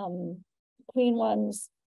queen ones,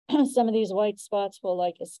 some of these white spots will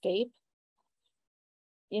like escape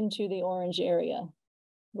into the orange area,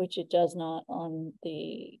 which it does not on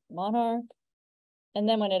the monarch. And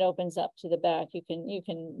then when it opens up to the back, you can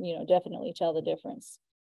you know, definitely tell the difference.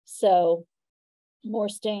 So more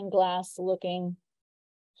stained glass looking.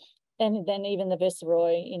 And then even the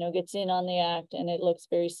viceroy, you know, gets in on the act, and it looks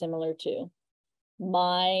very similar too.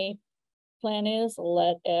 My plan is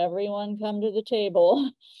let everyone come to the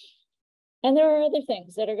table. And there are other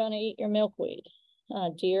things that are going to eat your milkweed.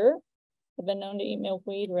 Deer have been known to eat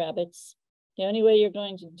milkweed, rabbits. The only way you're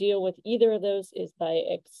going to deal with either of those is by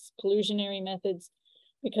exclusionary methods,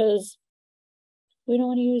 because we don't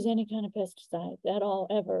want to use any kind of pesticide at all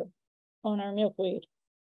ever on our milkweed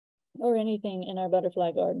or anything in our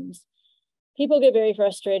butterfly gardens. People get very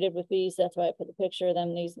frustrated with these. That's why I put the picture of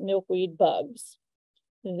them, these milkweed bugs.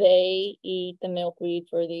 They eat the milkweed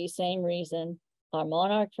for the same reason our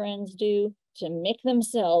monarch friends do, to make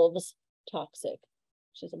themselves toxic,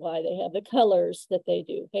 which is why they have the colors that they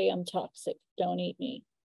do. Hey, I'm toxic, don't eat me.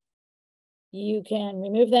 You can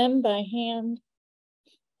remove them by hand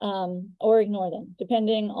or ignore them,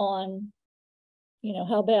 depending on, you know,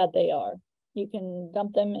 how bad they are. You can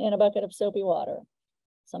dump them in a bucket of soapy water,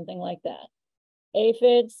 something like that.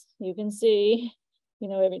 Aphids, you can see, you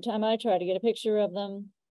know, every time I try to get a picture of them,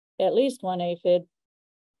 at least one aphid,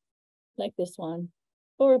 like this one,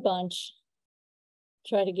 or a bunch,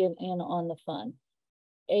 try to get in on the fun.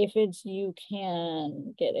 Aphids, you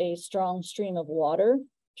can get a strong stream of water,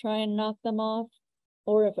 try and knock them off.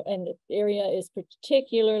 Or if an area is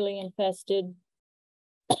particularly infested,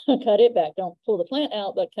 cut it back. Don't pull the plant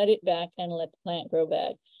out, but cut it back and let the plant grow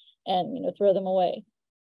back, and, you know, throw them away.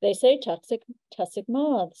 They say tussock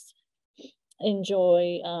moths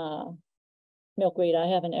enjoy milkweed. I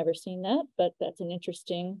haven't ever seen that, but that's an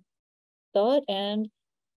interesting thought. And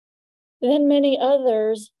then many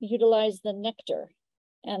others utilize the nectar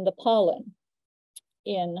and the pollen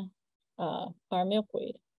in our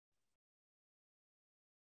milkweed.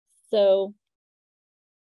 So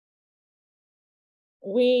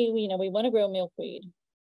we want to grow milkweed,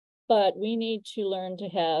 but we need to learn to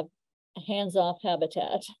have a hands-off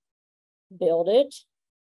habitat. Build it,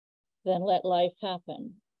 then let life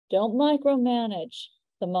happen. Don't micromanage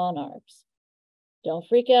the monarchs. Don't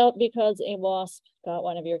freak out because a wasp got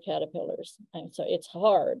one of your caterpillars. I'm sorry, it's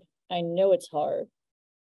hard. I know it's hard,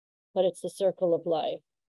 but it's the circle of life.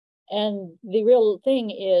 And the real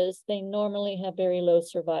thing is they normally have very low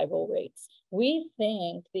survival rates. We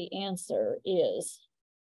think the answer is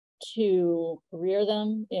to rear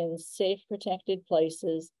them in safe, protected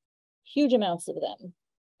places, huge amounts of them,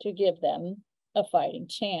 to give them a fighting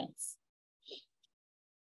chance.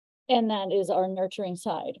 And that is our nurturing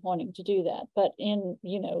side, wanting to do that. But in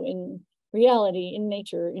reality, in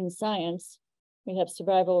nature, in science, we have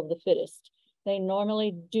survival of the fittest. They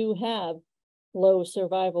normally do have low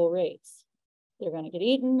survival rates. They're going to get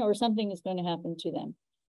eaten or something is going to happen to them.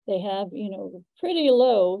 They have, pretty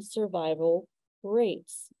low survival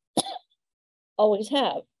rates. Always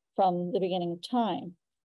have from the beginning of time.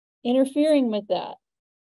 Interfering with that,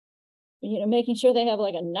 making sure they have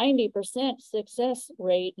like a 90% success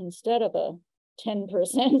rate instead of a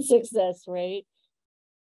 10% success rate.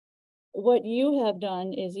 What you have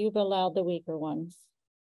done is you've allowed the weaker ones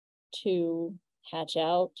to hatch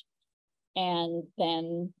out, and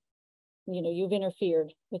then, you've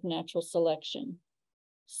interfered with natural selection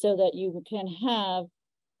so that you can have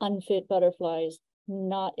unfit butterflies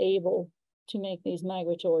not able to make these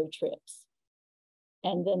migratory trips,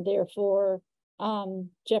 and then therefore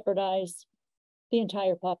jeopardize the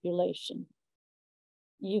entire population.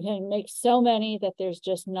 You can make so many that there's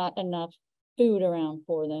just not enough food around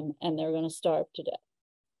for them, and they're going to starve to death.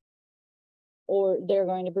 Or they're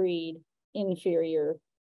going to breed inferior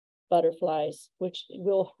butterflies, which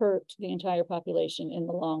will hurt the entire population in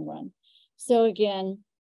the long run. So again,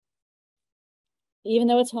 even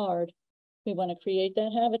though it's hard, we want to create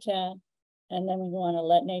that habitat, and then we want to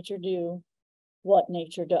let nature do what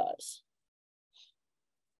nature does.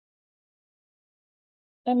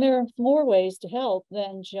 And there are more ways to help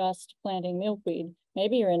than just planting milkweed.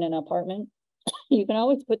 Maybe you're in an apartment. You can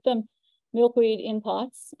always put them milkweed in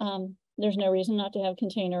pots. There's no reason not to have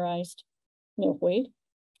containerized milkweed.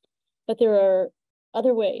 But there are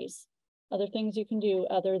other ways, other things you can do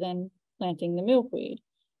other than planting the milkweed.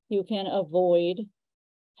 You can avoid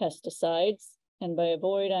pesticides. And by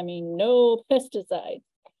avoid, I mean no pesticides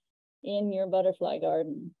in your butterfly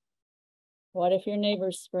garden. What if your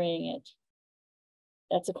neighbor's spraying it?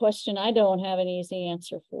 That's a question I don't have an easy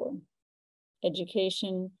answer for.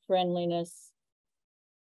 Education, friendliness,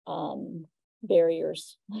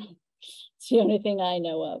 barriers. It's the only thing I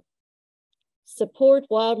know of. Support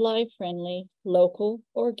wildlife-friendly, local,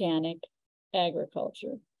 organic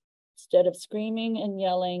agriculture. Instead of screaming and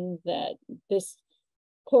yelling that this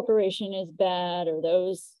corporation is bad, or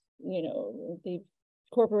those, the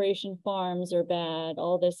corporation farms are bad,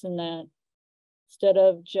 all this and that. Instead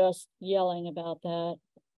of just yelling about that,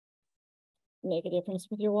 make a difference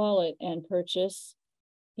with your wallet and purchase,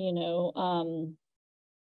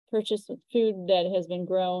 purchase food that has been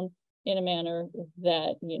grown in a manner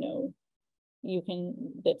that,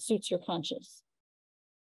 that suits your conscience.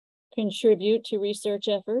 Contribute to research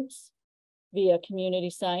efforts via community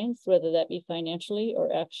science, whether that be financially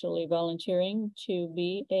or actually volunteering to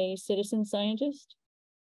be a citizen scientist.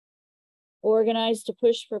 Organize to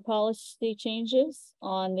push for policy changes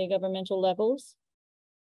on the governmental levels.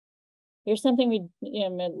 Here's something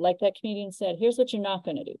like that comedian said, here's what you're not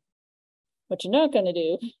going to do. What you're not going to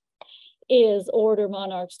do is order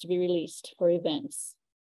monarchs to be released for events.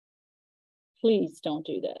 Please don't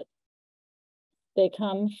do that. They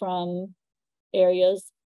come from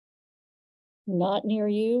areas not near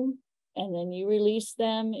you, and then you release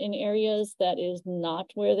them in areas that is not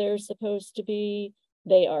where they're supposed to be.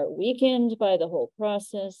 They are weakened by the whole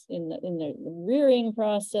process in the rearing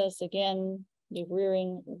process. Again, the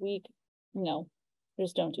rearing weak. No,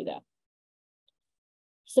 just don't do that.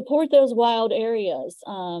 Support those wild areas.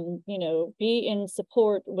 Be in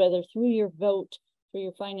support, whether through your vote, through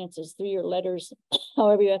your finances, through your letters,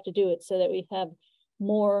 however you have to do it, so that we have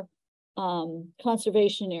more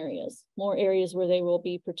conservation areas, more areas where they will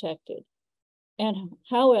be protected. And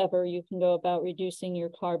however you can go about reducing your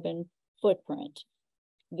carbon footprint.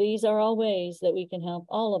 These are all ways that we can help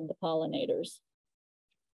all of the pollinators.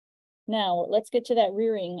 Now, let's get to that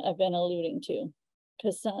rearing I've been alluding to,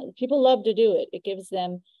 because people love to do it. It gives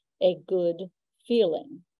them a good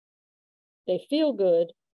feeling. They feel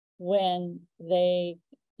good when they,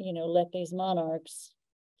 let these monarchs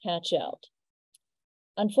hatch out.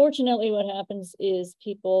 Unfortunately, what happens is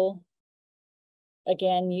people,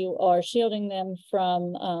 again, you are shielding them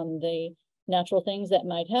from the natural things that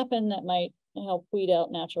might happen that might help weed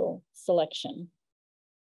out natural selection.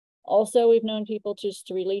 Also, we've known people just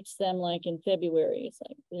to release them like in February. It's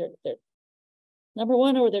like they're number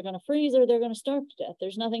one, or they're going to freeze or they're going to starve to death.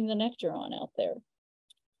 There's nothing to nectar on out there.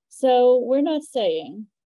 So we're not saying,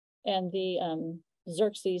 and the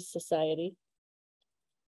Xerxes Society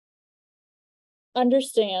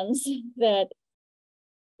understands that,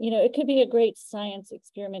 it could be a great science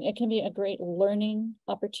experiment. It can be a great learning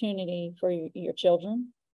opportunity for your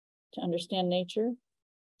children to understand nature.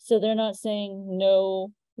 So they're not saying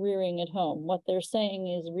no rearing at home. What they're saying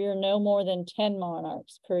is rear no more than 10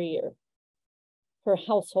 monarchs per year, per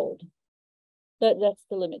household. That's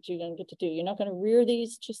the limit you're going to get to do. You're not going to rear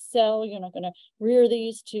these to sell. You're not going to rear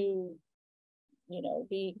these to,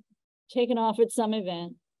 be taken off at some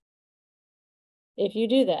event. If you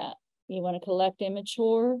do that, you want to collect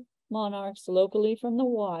immature monarchs locally from the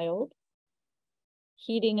wild,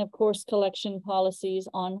 heeding, of course, collection policies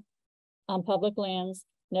on public lands.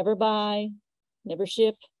 Never buy, never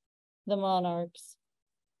ship the monarchs.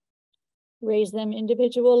 Raise them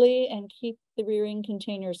individually and keep the rearing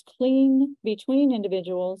containers clean between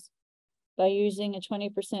individuals by using a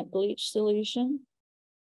 20% bleach solution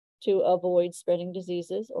to avoid spreading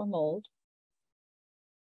diseases or mold.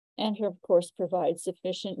 And of course, provide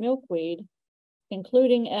sufficient milkweed,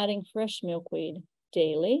 including adding fresh milkweed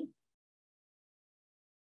daily.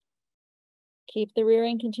 Keep the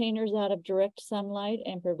rearing containers out of direct sunlight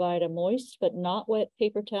and provide a moist but not wet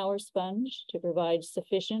paper towel or sponge to provide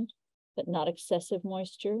sufficient but not excessive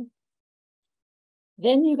moisture.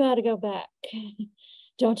 Then you got to go back.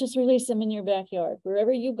 Don't just release them in your backyard.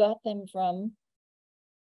 Wherever you got them from,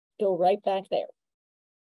 go right back there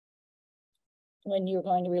when you're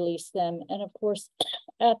going to release them. And of course,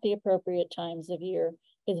 at the appropriate times of year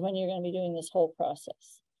is when you're going to be doing this whole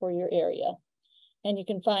process for your area. And you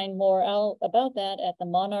can find more out about that at the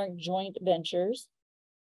Monarch Joint Ventures.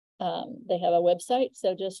 They have a website,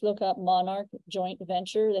 so just look up Monarch Joint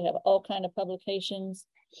Venture. They have all kinds of publications,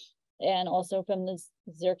 and also from the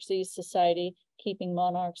Xerxes Society, Keeping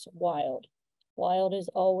Monarchs Wild. Wild is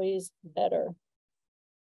always better.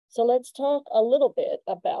 So let's talk a little bit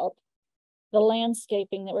about the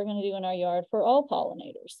landscaping that we're going to do in our yard for all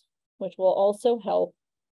pollinators, which will also help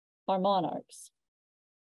our monarchs.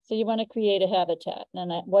 So you want to create a habitat.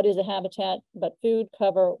 And what is a habitat but food,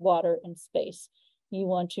 cover, water, and space? You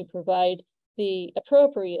want to provide the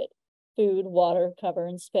appropriate food, water, cover,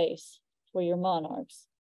 and space for your monarchs.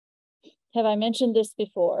 Have I mentioned this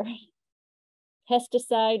before?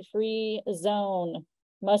 Pesticide-free zone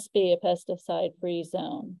must be a pesticide-free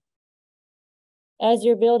zone. As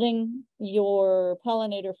you're building your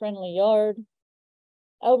pollinator-friendly yard,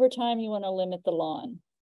 over time you want to limit the lawn.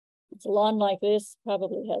 It's a lawn like this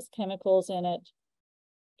probably has chemicals in it.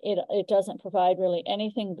 It doesn't provide really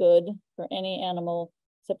anything good for any animal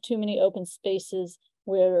except too many open spaces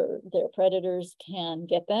where their predators can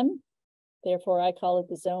get them. Therefore, I call it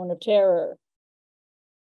the zone of terror.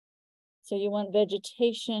 So you want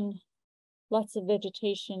vegetation, lots of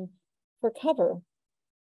vegetation for cover,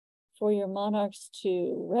 for your monarchs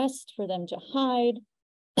to rest, for them to hide.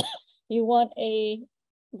 You want a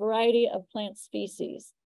variety of plant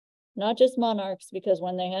species, not just monarchs, because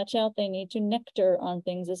when they hatch out, they need to nectar on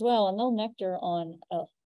things as well, and they'll nectar on a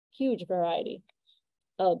huge variety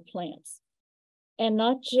of plants. And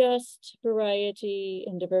not just variety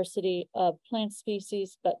and diversity of plant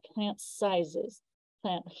species, but plant sizes,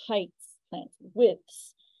 plant heights, plant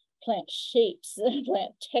widths, plant shapes,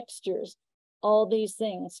 plant textures. All these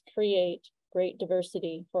things create great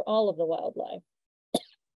diversity for all of the wildlife.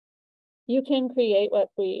 You can create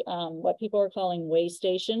what people are calling way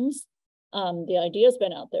stations. The idea's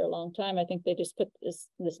been out there a long time. I think they just put this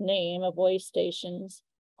name of way stations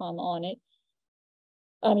on it.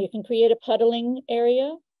 You can create a puddling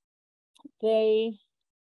area.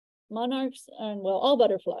 Monarchs and, well, all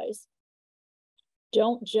butterflies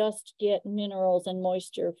don't just get minerals and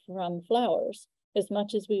moisture from flowers, as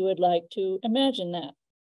much as we would like to imagine that.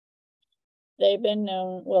 They've been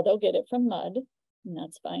known, well, they'll get it from mud, and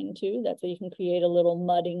that's fine too. That's where you can create a little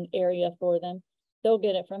mudding area for them. They'll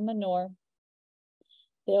get it from manure.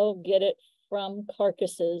 They'll get it from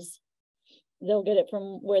carcasses. They'll get it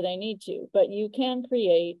from where they need to, but you can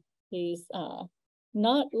create these,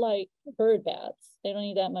 not like bird baths. They don't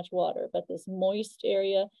need that much water, but this moist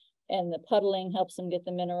area, and the puddling helps them get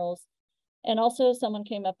the minerals. And also someone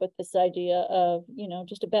came up with this idea of,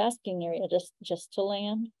 just a basking area, just to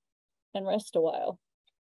land and rest a while.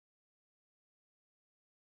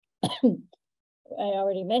 I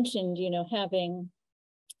already mentioned, having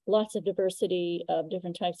lots of diversity of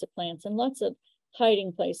different types of plants and lots of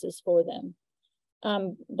hiding places for them.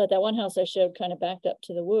 But that one house I showed kind of backed up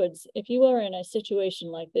to the woods. If you are in a situation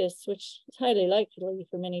like this, which is highly likely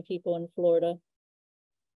for many people in Florida,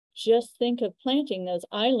 just think of planting those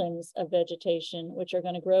islands of vegetation, which are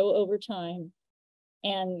going to grow over time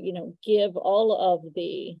and, give all of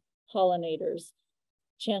the pollinators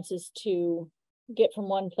chances to get from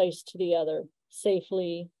one place to the other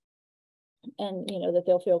safely, and, that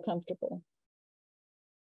they'll feel comfortable.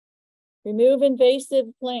 Remove invasive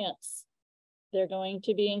plants. They're going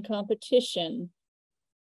to be in competition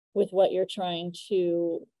with what you're trying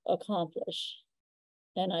to accomplish.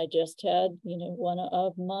 And I just had, one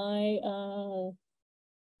of my,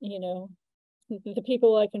 the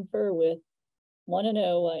people I confer with want to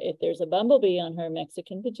know if there's a bumblebee on her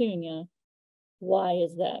Mexican petunia, why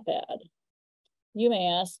is that bad? You may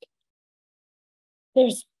ask,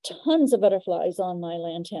 there's tons of butterflies on my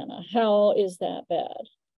lantana. How is that bad?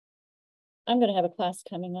 I'm going to have a class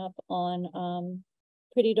coming up on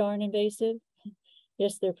pretty darn invasive.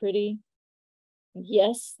 Yes, they're pretty.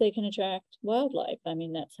 Yes, they can attract wildlife. I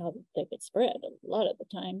mean, that's how they get spread a lot of the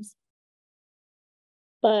times.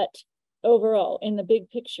 But overall, in the big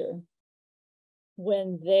picture,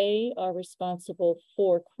 when they are responsible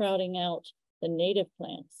for crowding out the native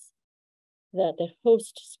plants that the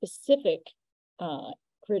host-specific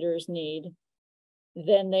critters need,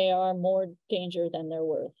 then they are more danger than they're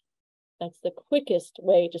worth. That's the quickest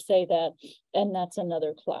way to say that, and that's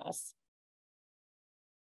another class.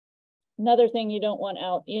 Another thing you don't want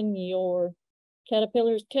out in your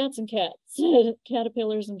caterpillars, cats and cats.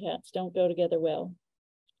 Caterpillars and cats don't go together well.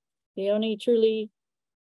 The only truly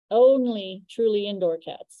indoor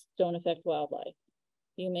cats don't affect wildlife.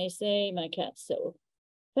 You may say, my cat's so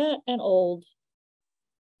fat and old,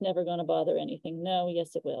 never going to bother anything. No,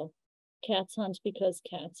 yes, it will. Cats hunt because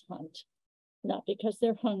cats hunt. Not because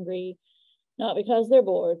they're hungry, not because they're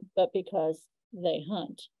bored, but because they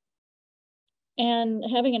hunt. And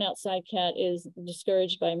having an outside cat is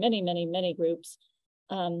discouraged by many, many, many groups,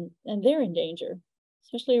 and they're in danger.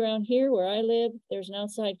 Especially around here where I live, there's an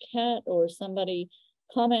outside cat, or somebody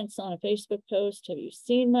comments on a Facebook post, have you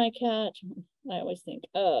seen my cat? I always think,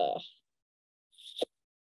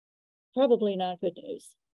 probably not good news.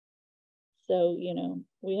 So,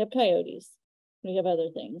 we have coyotes, we have other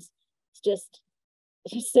things. It's just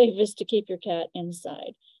safest to keep your cat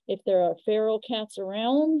inside. If there are feral cats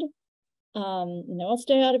around, no,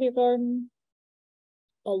 stay out of your garden.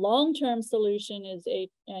 A long-term solution is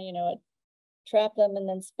trap them and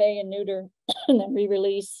then spay and neuter and then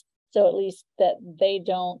re-release, so at least that they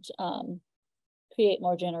don't create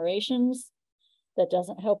more generations. That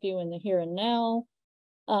doesn't help you in the here and now.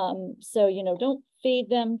 So, don't feed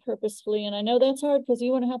them purposefully. And I know that's hard because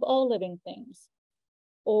you want to have all living things.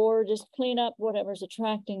 Or just clean up whatever's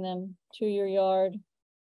attracting them to your yard.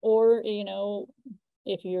 Or,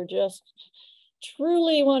 if you're just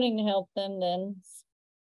truly wanting to help them, then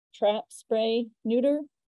trap, spray, neuter,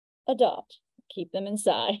 adopt, keep them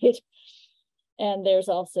inside. And there's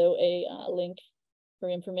also a link for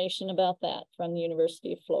information about that from the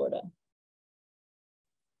University of Florida.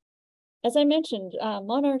 As I mentioned,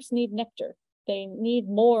 monarchs need nectar. They need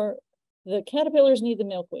more. The caterpillars need the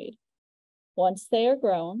milkweed. Once they are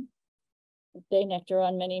grown, they nectar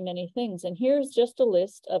on many, many things. And here's just a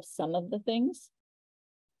list of some of the things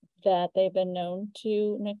that they've been known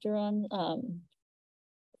to nectar on.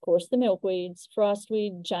 Of course, the milkweeds,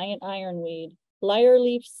 frostweed, giant ironweed,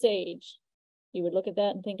 lyre-leaf sage. You would look at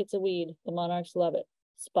that and think it's a weed. The monarchs love it.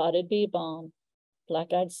 Spotted bee balm,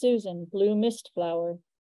 black-eyed Susan, blue mist flower,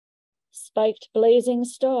 spiked blazing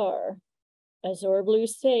star, azure blue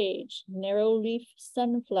sage, narrow leaf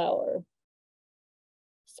sunflower,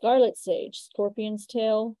 scarlet sage, scorpion's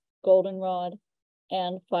tail, goldenrod,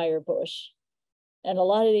 and firebush. And a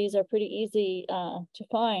lot of these are pretty easy to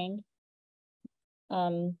find,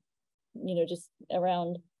 just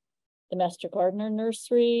around the Master Gardener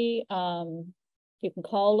Nursery. You can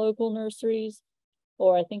call local nurseries,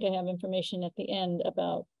 or I think I have information at the end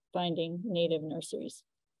about finding native nurseries.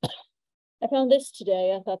 I found this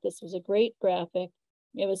today. I thought this was a great graphic.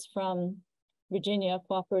 It was from Virginia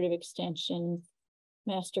Cooperative Extension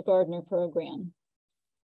Master Gardener Program.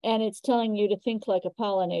 And it's telling you to think like a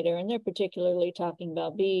pollinator, and they're particularly talking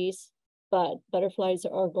about bees, but butterflies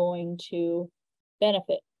are going to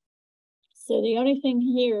benefit. So the only thing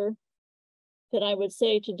here that I would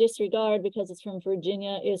say to disregard, because it's from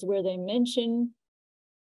Virginia, is where they mention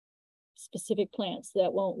specific plants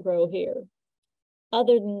that won't grow here.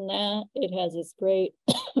 Other than that, it has this great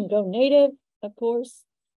go native, of course,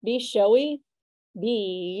 be showy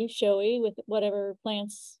with whatever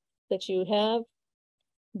plants that you have.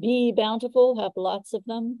 Be bountiful, have lots of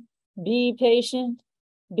them. Be patient,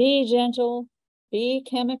 be gentle, be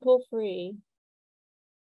chemical free.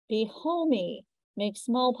 Be homey, make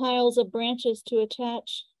small piles of branches to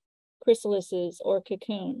attach chrysalises or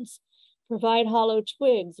cocoons. Provide hollow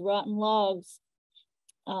twigs, rotten logs,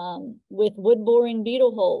 with wood-boring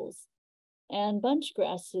beetle holes, and bunch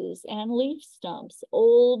grasses and leaf stumps,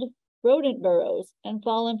 old rodent burrows, and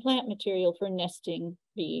fallen plant material for nesting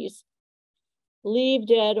bees. Leave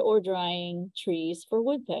dead or drying trees for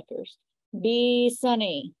woodpeckers. Be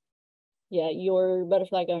sunny. Yeah, your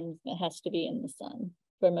butterfly garden has to be in the sun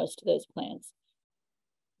for most of those plants.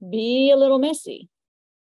 Be a little messy.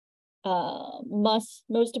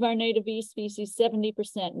 Most of our native bee species,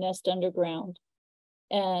 70% nest underground.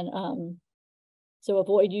 And so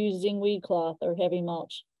avoid using weed cloth or heavy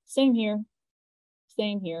mulch. Same here.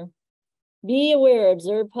 Be aware,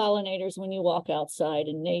 observe pollinators when you walk outside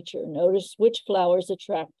in nature. Notice which flowers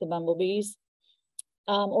attract the bumblebees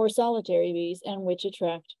or solitary bees, and which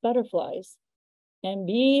attract butterflies. And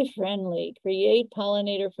be friendly. Create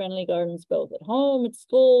pollinator-friendly gardens both at home, at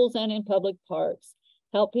schools, and in public parks.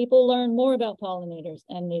 Help people learn more about pollinators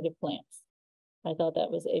and native plants. I thought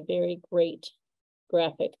that was a very great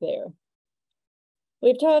graphic there.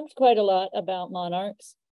 We've talked quite a lot about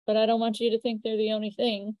monarchs, but I don't want you to think they're the only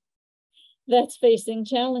thing that's facing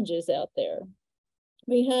challenges out there.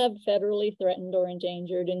 We have federally threatened or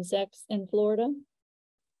endangered insects in Florida.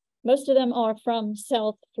 Most of them are from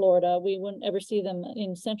South Florida. We wouldn't ever see them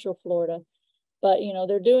in Central Florida, but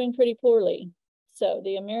they're doing pretty poorly. So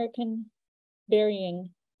the American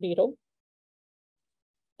burying beetle,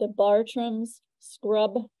 the Bartram's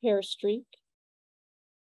scrub hair streak,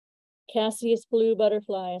 Cassius blue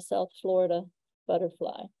butterfly, a South Florida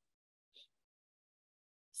butterfly,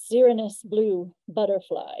 Cyrinus blue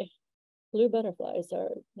butterfly. Blue butterflies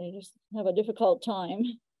they just have a difficult time.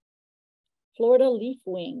 Florida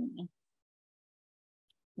leafwing,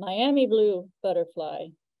 Miami blue butterfly,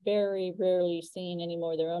 very rarely seen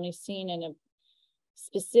anymore. They're only seen in a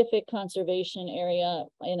specific conservation area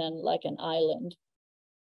like an island,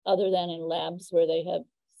 other than in labs where they have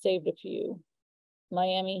saved a few.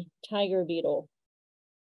 Miami tiger beetle,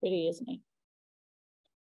 pretty, isn't he?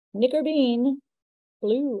 Knickerbean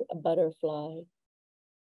blue butterfly,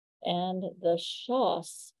 and the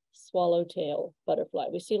Shoss swallowtail butterfly.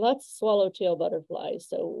 We see lots of swallowtail butterflies,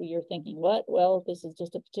 so you're thinking, what? Well, this is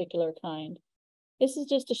just a particular kind. This is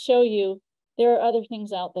just to show you there are other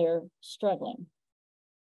things out there struggling.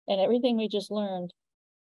 And everything we just learned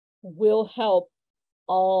will help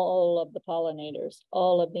all of the pollinators,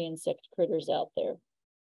 all of the insect critters out there.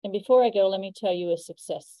 And before I go, let me tell you a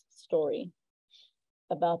success story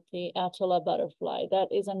about the Attila butterfly. That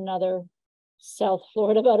is another South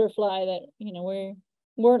Florida butterfly that, we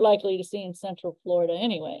weren't likely to see in Central Florida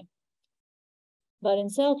anyway. But in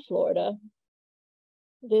South Florida,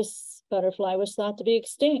 this butterfly was thought to be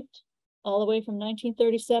extinct. all the way from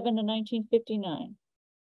 1937 to 1959.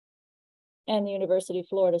 And the University of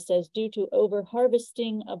Florida says, due to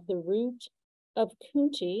over-harvesting of the root of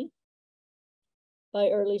coontie by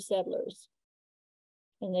early settlers.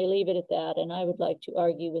 And they leave it at that. And I would like to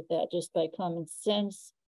argue with that just by common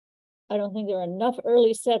sense. I don't think there are enough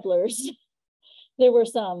early settlers. There were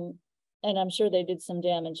some, and I'm sure they did some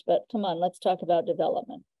damage, but come on, let's talk about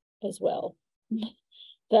development as well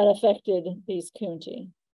that affected these coontie.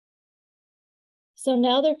 So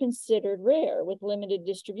now they're considered rare with limited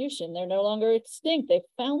distribution. They're no longer extinct. They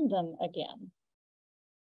found them again.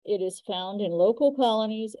 It is found in local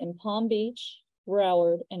colonies in Palm Beach,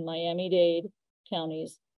 Broward, and Miami-Dade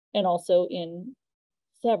counties, and also in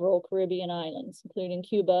several Caribbean islands, including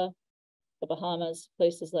Cuba, the Bahamas,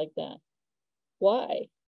 places like that. Why?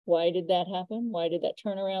 Why did that happen? Why did that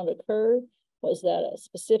turnaround occur? Was that a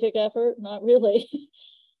specific effort? Not really.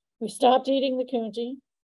 We stopped eating the coontie.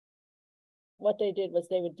 What they did was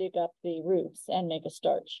they would dig up the roots and make a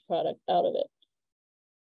starch product out of it.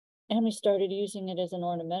 And we started using it as an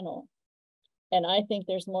ornamental. And I think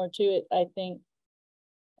there's more to it. I think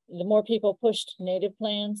the more people pushed native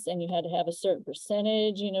plants and you had to have a certain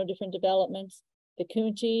percentage, you know, different developments, the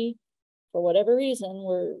coontie, for whatever reason,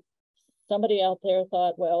 somebody out there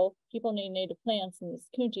thought, well, people need native plants and this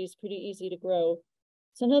coontie is pretty easy to grow.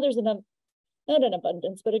 So now there's not an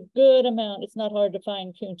abundance, but a good amount. It's not hard to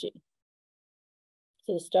find coontie.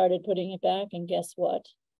 So they started putting it back, and guess what?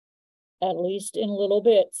 At least in little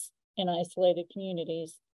bits in isolated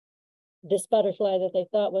communities, this butterfly that they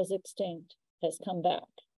thought was extinct has come back.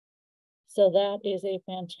 So that is a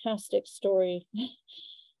fantastic story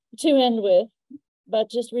to end with. But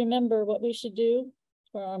just remember, what we should do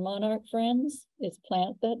for our monarch friends is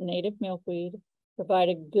plant that native milkweed, provide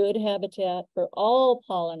a good habitat for all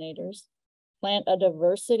pollinators, plant a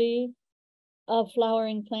diversity of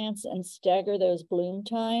flowering plants and stagger those bloom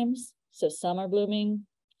times. So some are blooming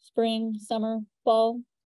spring, summer, fall.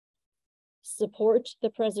 Support the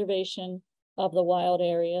preservation of the wild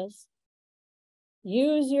areas.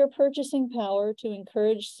 Use your purchasing power to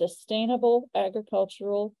encourage sustainable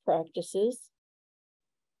agricultural practices.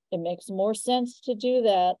 It makes more sense to do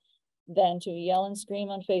that than to yell and scream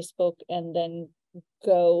on Facebook and then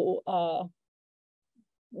go,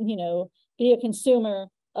 be a consumer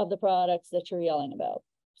of the products that you're yelling about.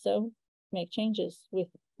 So make changes with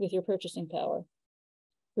your purchasing power.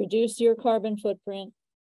 Reduce your carbon footprint.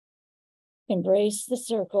 Embrace the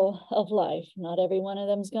circle of life. Not every one of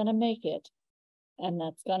them is going to make it, and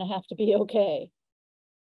that's going to have to be okay.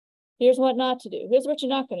 Here's what not to do. Here's what you're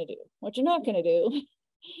not going to do. What you're not going to do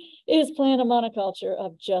is plant a monoculture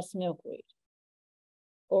of just milkweed,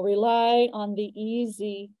 or rely on the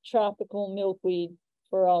easy tropical milkweed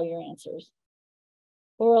for all your answers,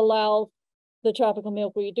 or allow the tropical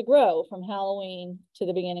milkweed to grow from Halloween to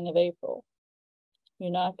the beginning of April.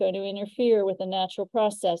 You're not going to interfere with the natural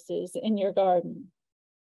processes in your garden.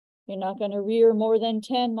 You're not going to rear more than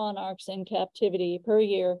 10 monarchs in captivity per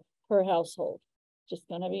year per household. It's just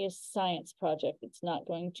going to be a science project. It's not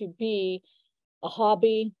going to be a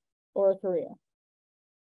hobby or a career.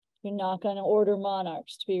 You're not going to order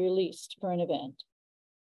monarchs to be released for an event.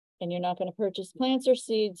 And you're not going to purchase plants or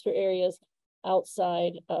seeds for areas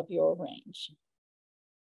outside of your range.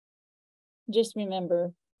 Just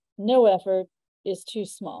remember, no effort is too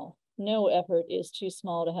small. No effort is too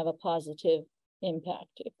small to have a positive impact.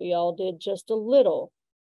 If we all did just a little,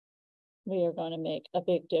 we are going to make a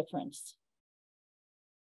big difference.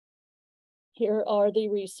 Here are the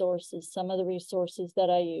resources, some of the resources that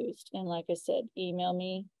I used. And like I said, email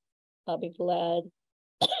me. I'll be glad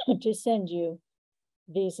to send you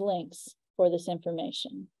these links for this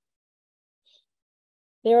information.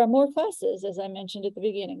 There are more classes, as I mentioned at the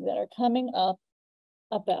beginning, that are coming up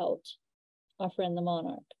about our friend the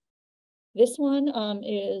monarch. This one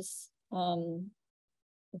is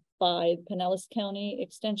by Pinellas County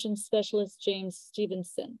Extension Specialist James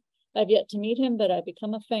Stevenson. I've yet to meet him, but I've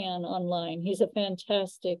become a fan online. He's a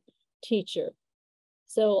fantastic teacher.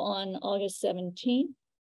 So on August 17th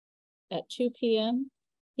at 2 p.m.,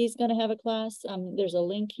 he's going to have a class. There's a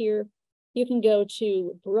link here. You can go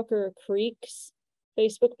to Brooker Creek's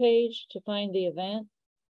Facebook page to find the event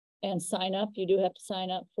and sign up. You do have to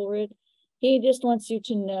sign up for it. He just wants you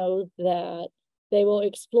to know that they will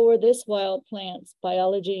explore this wild plant's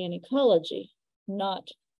biology and ecology, not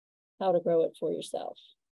how to grow it for yourself.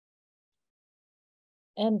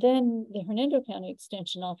 And then the Hernando County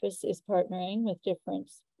Extension Office is partnering with different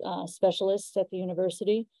specialists at the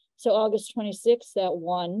university. So August 26th at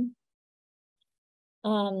 1,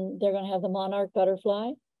 they're going to have the monarch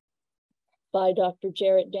butterfly by Dr.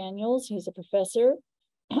 Jarrett Daniels. He's a professor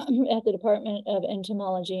at the Department of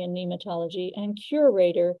Entomology and Nematology and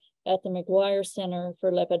curator at the McGuire Center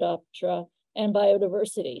for Lepidoptera and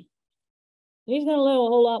Biodiversity. He's going to know a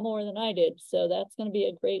whole lot more than I did, so that's going to be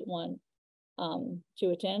a great one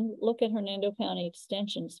to attend. Look at Hernando County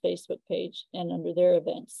Extension's Facebook page and under their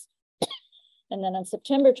events. And then on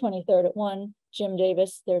September 23rd at 1, Jim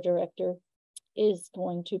Davis, their director, is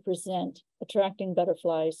going to present Attracting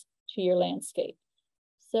Butterflies to Your Landscape.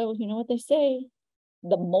 So you know what they say,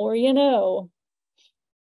 the more you know,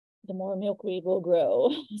 the more milkweed will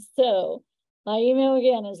grow. So my email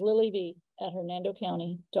again is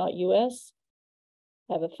LillyB@hernandocounty.us.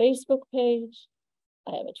 I have a Facebook page.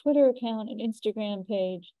 I have a Twitter account, an Instagram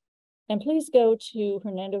page. And please go to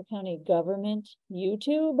Hernando County Government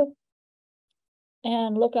YouTube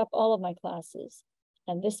and look up all of my classes.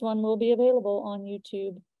 And this one will be available on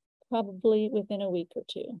YouTube probably within a week or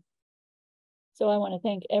two. So I want to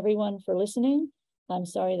thank everyone for listening. I'm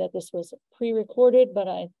sorry that this was pre-recorded, but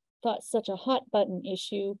I thought such a hot button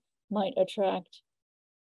issue might attract,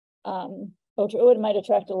 it might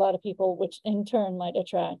attract a lot of people, which in turn might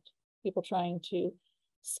attract people trying to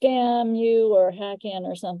scam you or hack in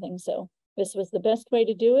or something. So this was the best way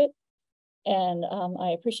to do it. And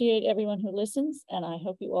I appreciate everyone who listens, and I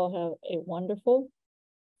hope you all have a wonderful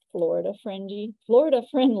Florida-friendly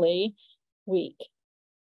week.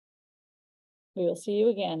 We will see you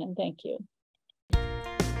again, and thank you.